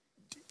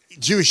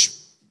Jewish,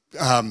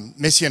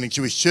 Messianic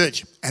Jewish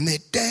church and they're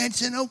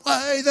dancing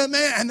away the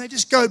man and they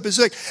just go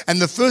berserk.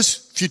 And the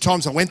first few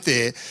times I went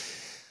there,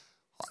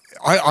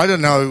 I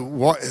don't know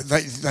what,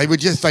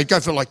 they'd go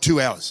for like 2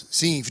 hours,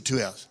 singing for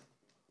 2 hours.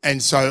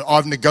 And so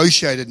I've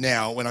negotiated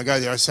now when I go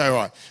there, I say, all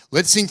right,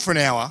 let's sing for an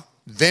hour,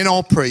 then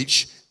I'll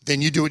preach,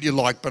 then you do what you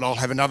like, but I'll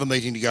have another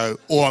meeting to go,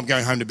 or I'm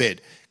going home to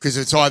bed. Because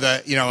it's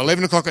either,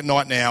 11 o'clock at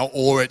night now,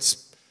 or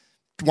it's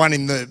 1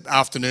 in the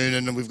afternoon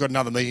and we've got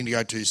another meeting to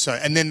go to. So,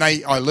 and then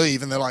I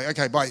leave and they're like,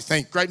 okay, bye,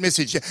 great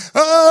message. Yeah.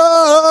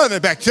 And they're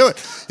back to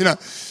it,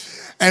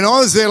 And I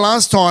was there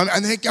last time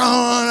and they're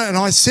going, and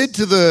I said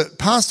to the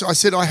pastor,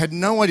 I had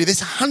no idea. There's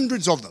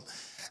hundreds of them.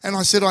 And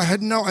I said,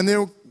 and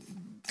they've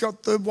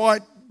got the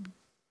white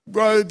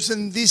robes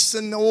and this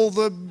and all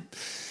the,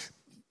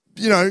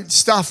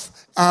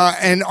 stuff.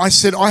 And I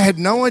said, I had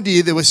no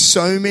idea there were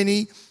so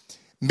many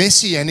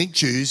Messianic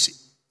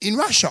Jews in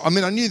Russia. I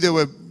mean, I knew there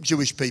were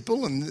Jewish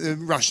people and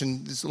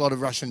there's a lot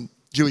of Russian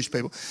Jewish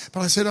people.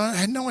 But I said, I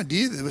had no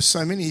idea there were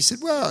so many. He said,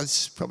 well,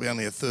 it's probably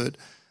only a third.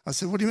 I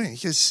said, what do you mean?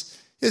 He goes,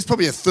 there's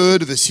probably a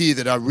third of us here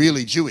that are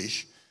really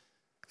Jewish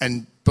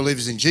and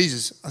believers in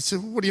Jesus. I said,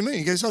 well, what do you mean?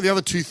 He goes, the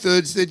other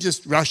 2/3, they're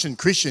just Russian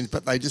Christians,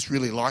 but they just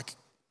really like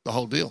the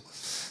whole deal.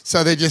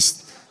 So they're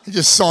just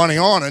signing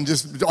on and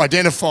just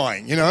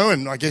identifying,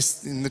 and I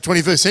guess in the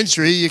 21st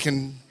century, you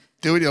can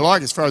do what you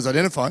like as far as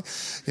identifying.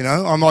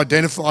 I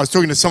was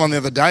talking to someone the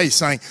other day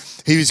saying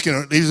he was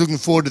looking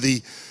forward to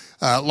the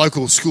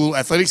local school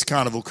athletics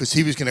carnival because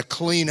he was going to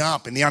clean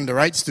up in the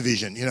under-8s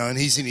division, and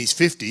he's in his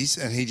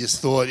 50s and he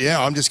just thought,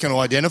 I'm just going to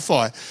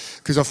identify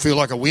because I feel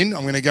like a win.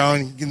 I'm going to go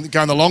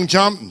in the long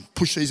jump and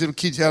push these little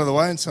kids out of the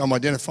way, and so I'm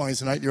identifying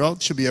as an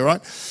 8-year-old. Should be all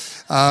right.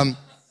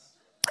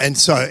 And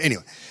so,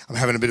 anyway, I'm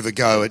having a bit of a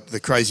go at the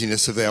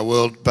craziness of our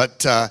world.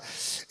 But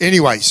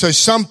anyway, so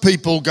some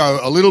people go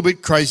a little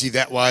bit crazy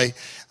that way.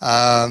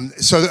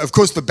 So, of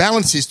course, the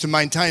balance is to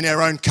maintain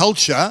our own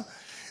culture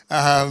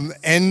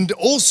and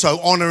also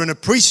honour and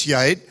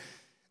appreciate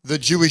the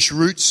Jewish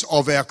roots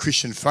of our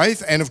Christian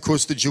faith and, of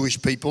course, the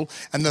Jewish people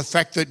and the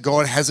fact that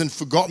God hasn't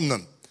forgotten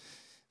them.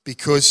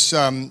 Because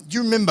do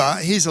you remember,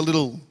 here's a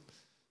little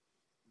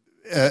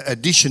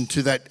addition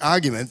to that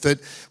argument, that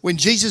when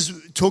Jesus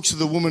talks to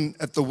the woman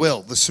at the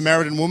well, the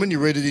Samaritan woman, you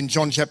read it in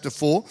John chapter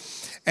 4,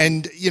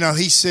 and, you know,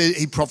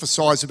 he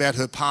prophesies about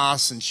her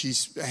past, and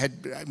she's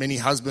had many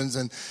husbands,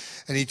 and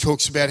he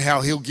talks about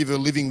how he'll give her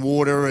living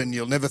water and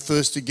you'll never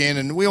thirst again,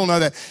 and we all know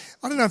that.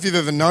 I don't know if you've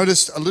ever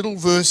noticed a little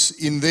verse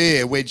in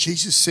there where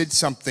Jesus said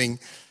something,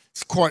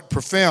 it's quite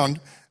profound.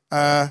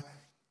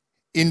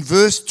 In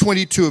verse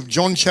 22 of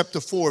John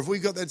chapter 4, have we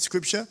got that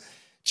scripture?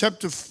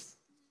 Chapter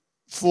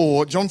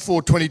 4, John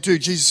 4:22,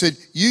 Jesus said,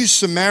 "You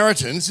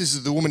Samaritans," this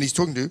is the woman he's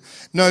talking to,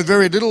 "know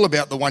very little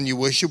about the one you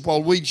worship,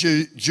 while we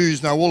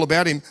Jews know all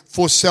about him,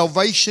 for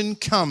salvation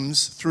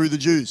comes through the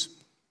Jews."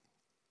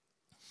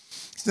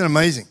 Isn't that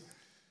amazing?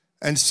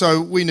 And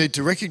so we need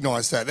to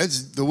recognise that.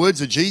 That's the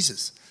words of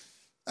Jesus.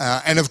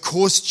 And of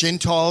course,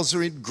 Gentiles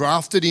are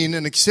grafted in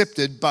and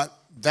accepted, but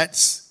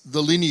that's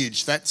the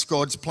lineage, that's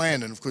God's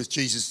plan. And of course,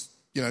 Jesus,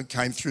 you know,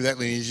 came through that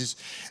lineage.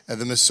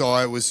 The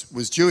Messiah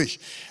was Jewish.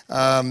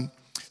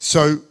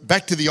 So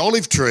back to the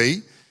olive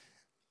tree,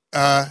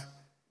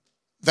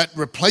 that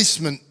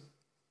replacement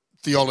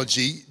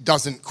theology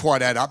doesn't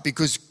quite add up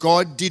because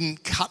God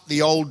didn't cut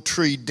the old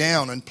tree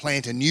down and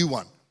plant a new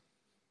one.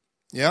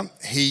 Yeah,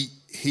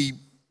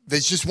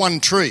 there's just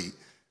one tree.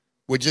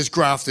 We're just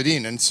grafted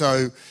in. And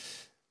so,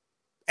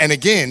 and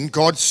again,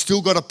 God's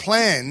still got a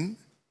plan.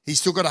 He's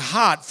still got a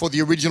heart for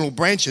the original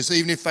branches,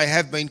 even if they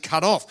have been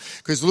cut off.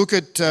 Because look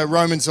at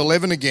Romans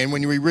 11 again,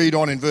 when we read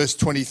on in verse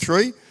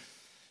 23.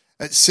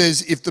 It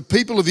says, if the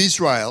people of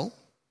Israel,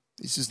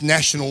 this is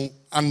national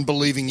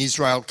unbelieving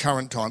Israel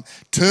current time,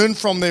 turn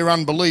from their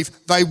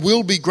unbelief, they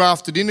will be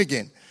grafted in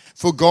again.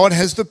 For God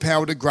has the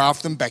power to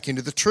graft them back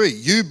into the tree.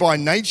 You by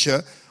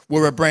nature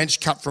were a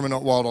branch cut from a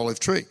wild olive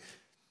tree,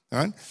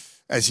 right?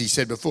 As he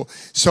said before.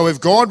 So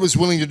if God was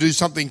willing to do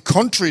something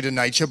contrary to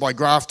nature by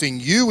grafting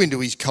you into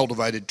his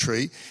cultivated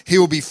tree, he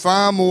will be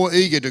far more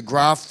eager to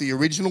graft the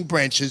original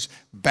branches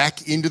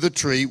back into the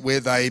tree where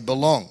they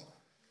belong.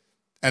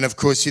 And of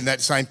course, in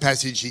that same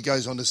passage, he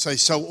goes on to say,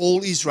 so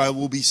all Israel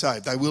will be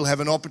saved. They will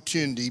have an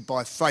opportunity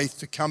by faith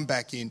to come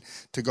back in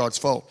to God's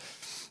fold.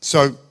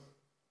 So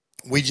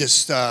we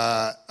just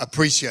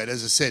appreciate,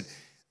 as I said,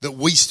 that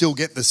we still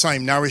get the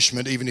same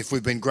nourishment even if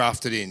we've been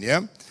grafted in,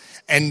 yeah?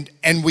 And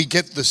we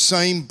get the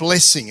same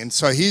blessing. And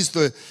so here's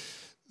the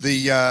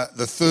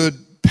third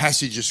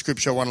passage of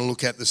Scripture I want to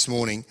look at this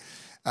morning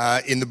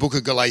in the book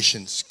of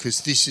Galatians, because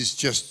this is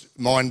just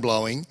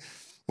mind-blowing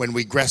when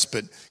we grasp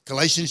it.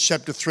 Galatians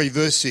chapter 3,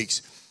 verse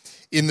 6.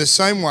 In the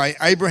same way,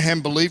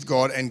 Abraham believed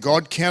God, and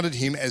God counted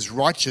him as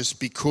righteous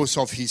because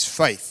of his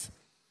faith.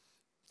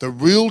 The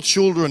real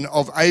children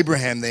of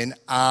Abraham, then,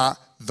 are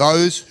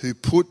those who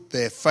put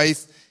their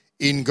faith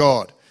in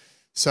God.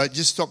 So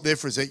just stop there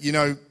for a sec. You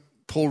know,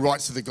 Paul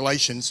writes to the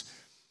Galatians,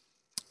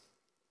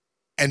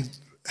 and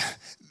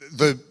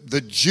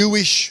the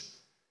Jewish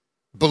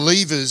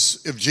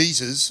believers of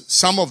Jesus,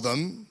 some of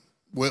them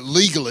were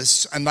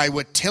legalists, and they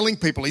were telling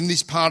people in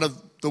this part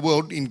of the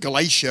world, in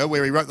Galatia,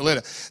 where he wrote the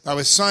letter, they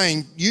were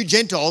saying, you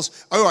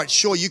Gentiles, all right,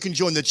 sure, you can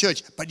join the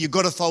church, but you've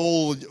got to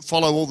follow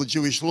all the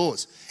Jewish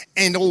laws.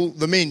 And all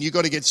the men, you've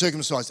got to get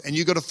circumcised, and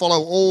you've got to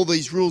follow all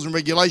these rules and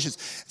regulations.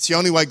 It's the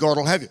only way God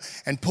will have you.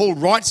 And Paul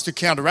writes to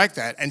counteract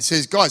that and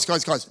says, guys,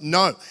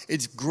 no,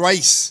 it's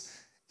grace.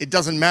 It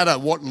doesn't matter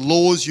what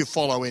laws you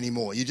follow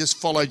anymore. You just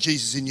follow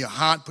Jesus in your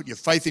heart, put your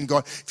faith in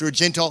God. If you're a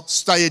Gentile,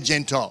 stay a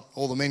Gentile.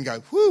 All the men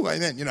go, whoo,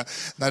 amen. You know,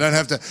 they don't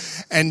have to.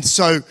 And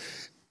so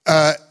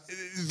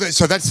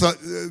that's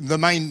the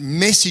main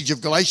message of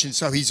Galatians.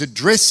 So he's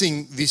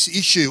addressing this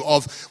issue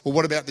of, well,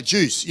 what about the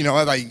Jews? You know,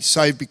 are they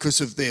saved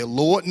because of their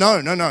law?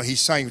 No. He's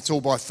saying it's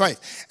all by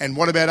faith. And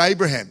what about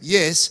Abraham?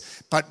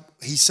 Yes, but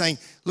he's saying,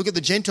 look at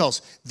the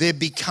Gentiles. They're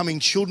becoming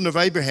children of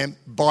Abraham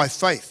by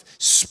faith,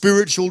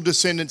 spiritual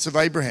descendants of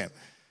Abraham.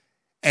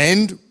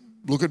 And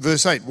look at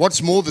verse 8.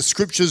 What's more, the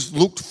scriptures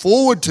looked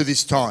forward to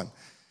this time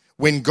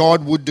when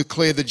God would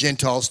declare the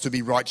Gentiles to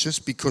be righteous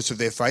because of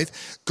their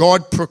faith.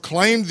 God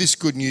proclaimed this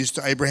good news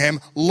to Abraham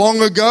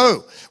long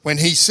ago when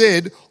he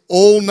said,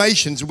 all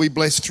nations will be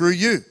blessed through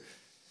you.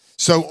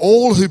 So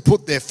all who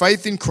put their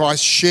faith in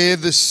Christ share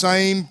the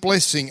same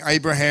blessing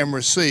Abraham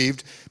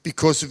received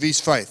because of his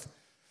faith.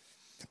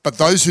 But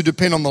those who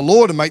depend on the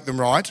law to make them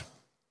right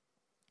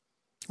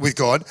with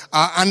God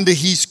are under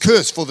his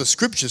curse. For the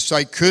scriptures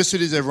say, cursed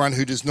is everyone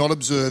who does not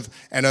observe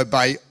and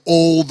obey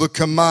all the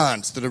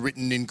commands that are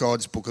written in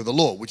God's book of the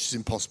law, which is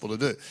impossible to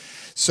do.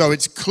 So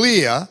it's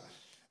clear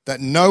that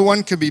no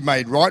one can be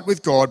made right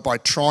with God by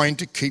trying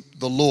to keep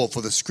the law.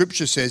 For the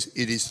scripture says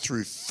it is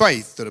through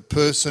faith that a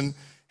person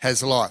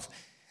has life.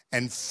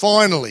 And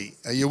finally,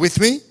 are you with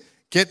me?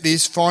 Get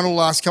this, final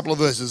last couple of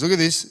verses. Look at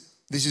this.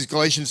 This is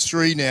Galatians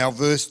 3 now,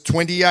 verse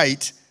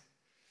 28.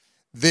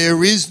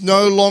 There is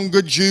no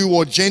longer Jew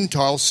or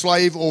Gentile,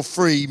 slave or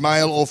free,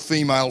 male or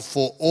female,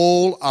 for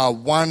all are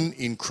one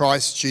in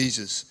Christ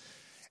Jesus.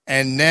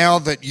 And now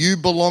that you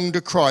belong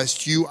to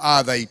Christ, you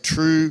are the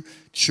true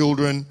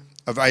children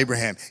of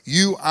Abraham.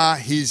 You are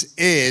his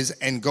heirs,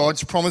 and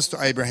God's promise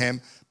to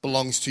Abraham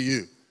belongs to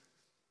you.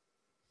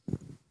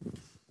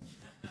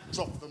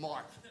 Drop the mic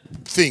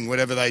thing,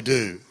 whatever they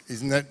do.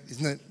 Isn't that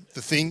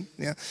the thing?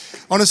 Yeah.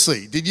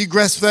 Honestly, did you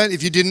grasp that?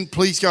 If you didn't,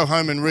 please go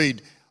home and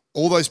read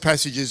all those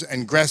passages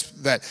and grasp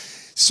that.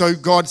 So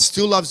God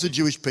still loves the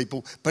Jewish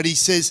people, but he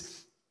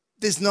says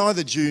there's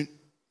neither Jew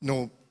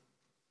nor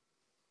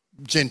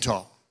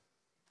Gentile,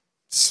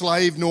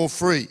 slave nor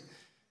free.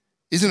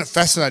 Isn't it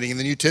fascinating in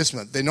the New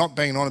Testament? They're not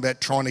banging on about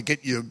trying to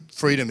get your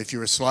freedom if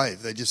you're a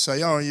slave. They just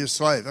say, oh, you're a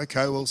slave.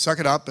 Okay, well, suck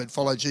it up and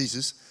follow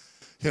Jesus.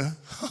 You know,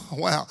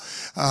 wow.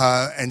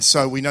 And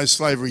so we know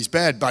slavery is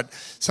bad, but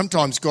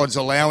sometimes God's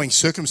allowing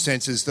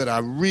circumstances that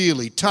are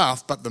really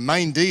tough, but the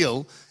main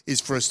deal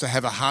is for us to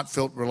have a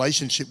heartfelt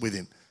relationship with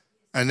him.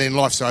 And then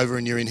life's over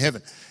and you're in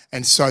heaven.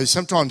 And so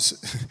sometimes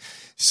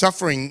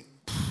suffering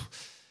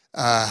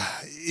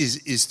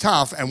is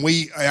tough, and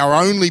our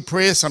only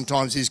prayer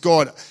sometimes is,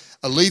 God,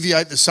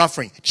 alleviate the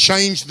suffering,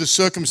 change the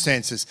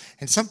circumstances.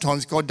 And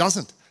sometimes God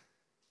doesn't,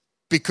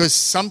 because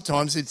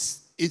sometimes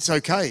it's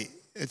okay.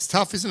 It's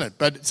tough, isn't it?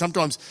 But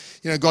sometimes,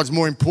 God's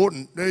more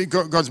important.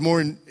 God's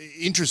more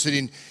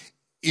interested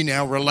in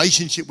our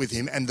relationship with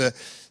him and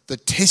the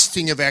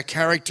testing of our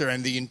character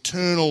and the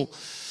internal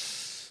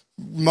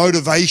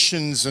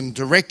motivations and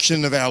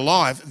direction of our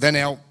life than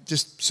our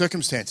just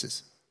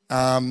circumstances.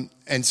 And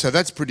so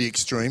that's pretty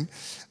extreme.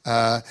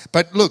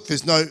 But look,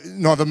 there's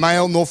neither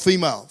male nor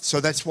female.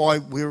 So that's why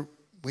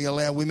we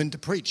allow women to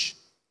preach.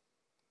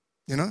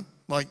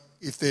 Like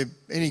if they're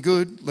any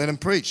good, let them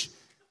preach.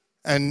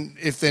 And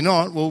if they're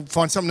not, we'll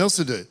find something else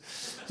to do,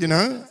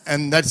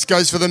 and that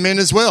goes for the men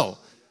as well,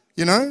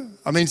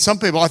 I mean, some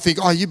people I think,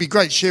 oh, you'd be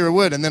great, share a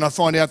word. And then I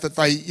find out that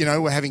they,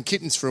 were having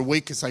kittens for a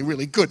week because they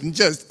really couldn't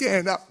just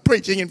stand up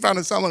preaching in front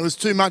of someone. It was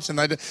too much.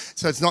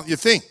 So it's not your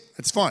thing.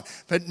 It's fine.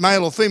 But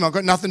male or female,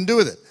 got nothing to do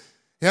with it.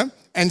 Yeah.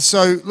 And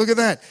so look at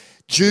that.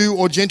 Jew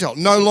or Gentile,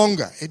 no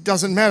longer. It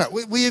doesn't matter.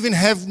 We even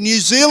have New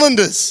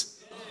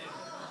Zealanders.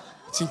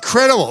 It's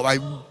incredible. They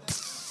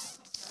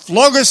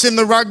flog us in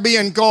the rugby,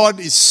 and God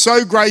is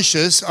so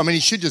gracious. I mean,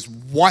 he should just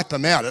wipe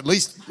them out, at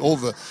least all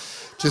the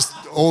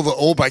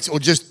All Blacks, or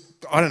just,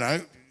 I don't know,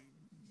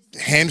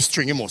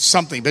 hamstring him or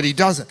something, but he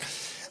doesn't.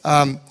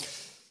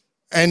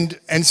 And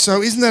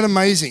so isn't that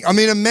amazing? I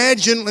mean,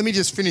 imagine, let me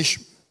just finish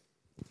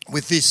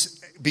with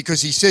this,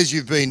 because he says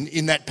you've been,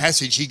 in that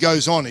passage, he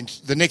goes on in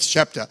the next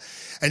chapter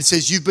and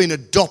says you've been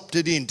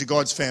adopted into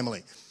God's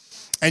family.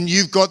 And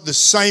you've got the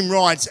same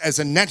rights as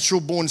a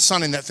natural born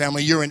son in that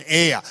family. You're an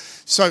heir.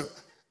 So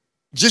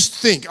just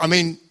think, I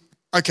mean,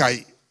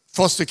 okay,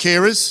 foster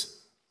carers,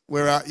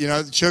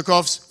 the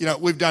Cherkoffs,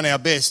 we've done our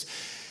best.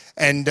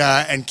 And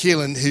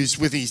Keelan, who's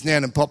with his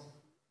nan and pop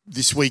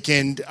this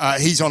weekend,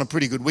 he's on a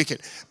pretty good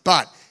wicket.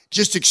 But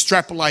just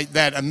extrapolate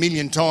that a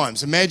million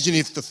times. Imagine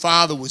if the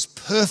father was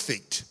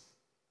perfect.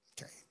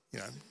 Okay,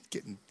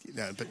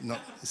 but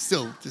not,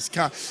 still just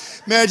can't.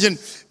 Imagine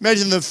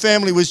the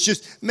family was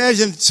just,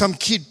 imagine some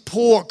kid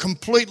poor,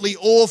 completely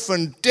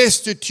orphaned,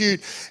 destitute,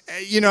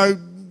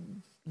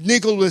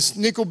 Nicholas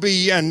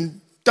Nickleby and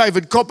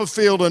David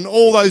Copperfield and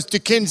all those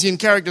Dickensian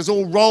characters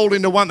all rolled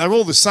into one. They're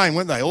all the same,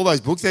 weren't they? All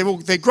those books,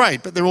 they're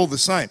great, but they're all the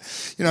same.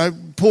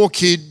 Poor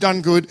kid,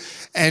 done good,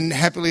 and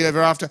happily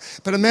ever after.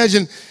 But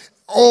imagine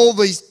all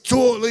these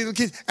poor little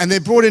kids, and they're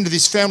brought into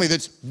this family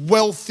that's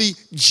wealthy,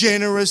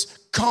 generous,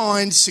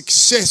 kind,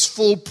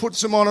 successful,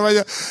 puts them on a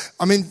radar.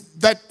 I mean,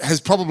 that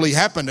has probably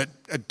happened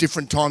at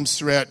different times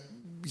throughout,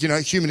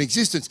 human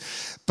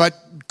existence.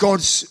 But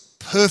God's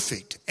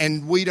perfect,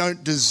 and we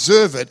don't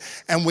deserve it,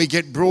 and we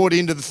get brought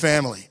into the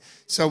family.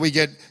 So we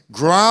get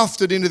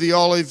grafted into the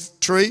olive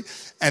tree,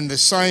 and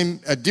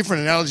a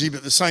different analogy,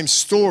 but the same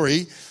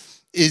story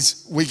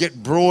is we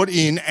get brought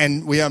in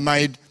and we are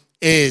made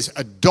heirs,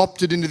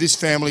 adopted into this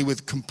family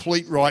with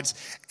complete rights,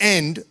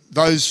 and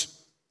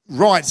those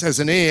rights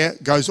as an heir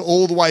goes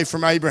all the way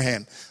from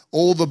Abraham.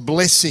 All the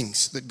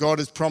blessings that God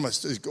has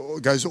promised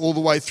goes all the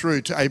way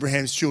through to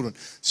Abraham's children,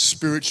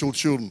 spiritual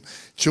children.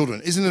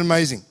 Isn't it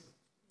amazing?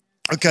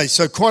 Okay,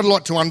 so quite a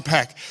lot to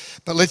unpack,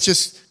 but let's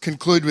just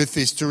conclude with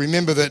this, to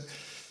remember that,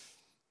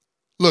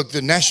 look,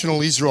 the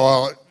national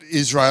Israel,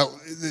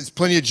 there's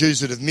plenty of Jews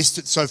that have missed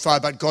it so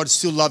far, but God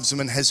still loves them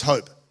and has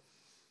hope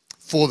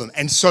for them.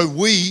 And so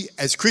we,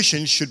 as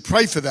Christians, should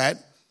pray for that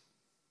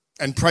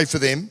and pray for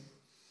them.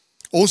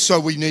 Also,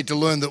 we need to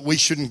learn that we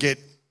shouldn't get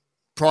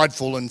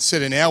prideful and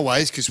set in our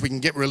ways, because we can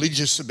get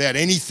religious about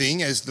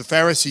anything, as the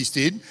Pharisees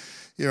did.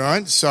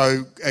 Right?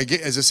 So,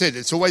 as I said,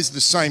 it's always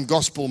the same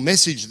gospel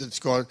message that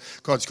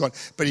God's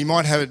got, but he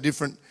might have a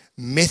different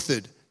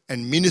method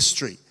and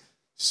ministry.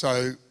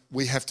 So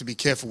we have to be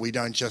careful we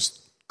don't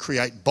just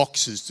create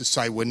boxes to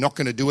say we're not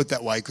going to do it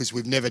that way because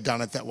we've never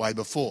done it that way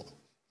before.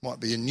 Might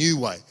be a new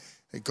way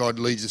that God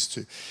leads us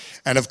to.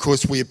 And of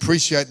course, we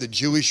appreciate the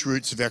Jewish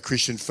roots of our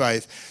Christian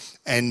faith,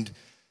 and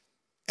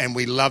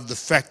we love the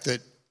fact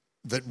that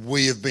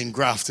we have been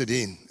grafted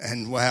in.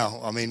 And wow,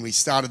 I mean, we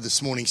started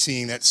this morning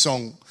singing that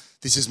song,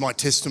 "This is my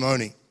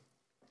testimony,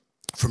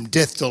 from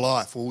death to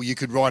life." Well, you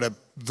could write a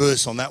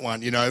verse on that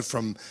one,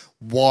 from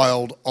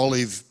wild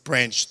olive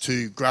branch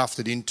to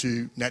grafted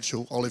into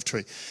natural olive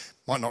tree.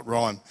 Might not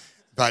rhyme,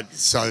 but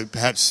so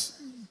perhaps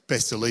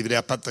best to leave it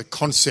out. But the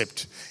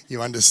concept,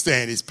 you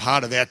understand, is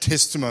part of our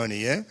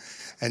testimony, yeah?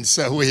 And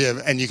so we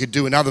have, and you could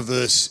do another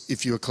verse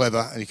if you were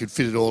clever, and you could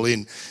fit it all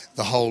in,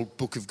 the whole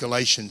book of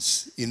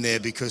Galatians in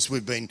there, because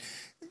we've been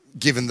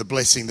given the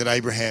blessing that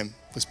Abraham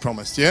was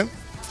promised, yeah?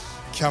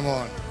 Come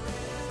on.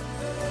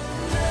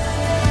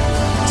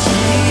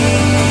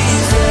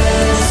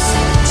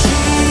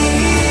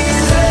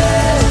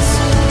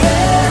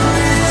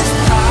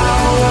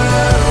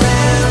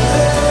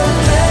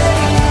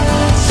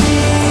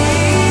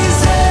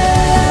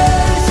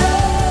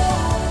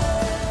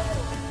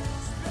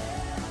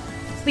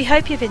 We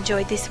hope you've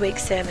enjoyed this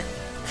week's sermon.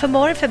 For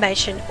more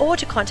information or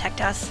to contact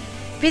us,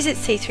 visit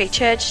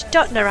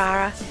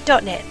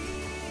c3church.narara.net.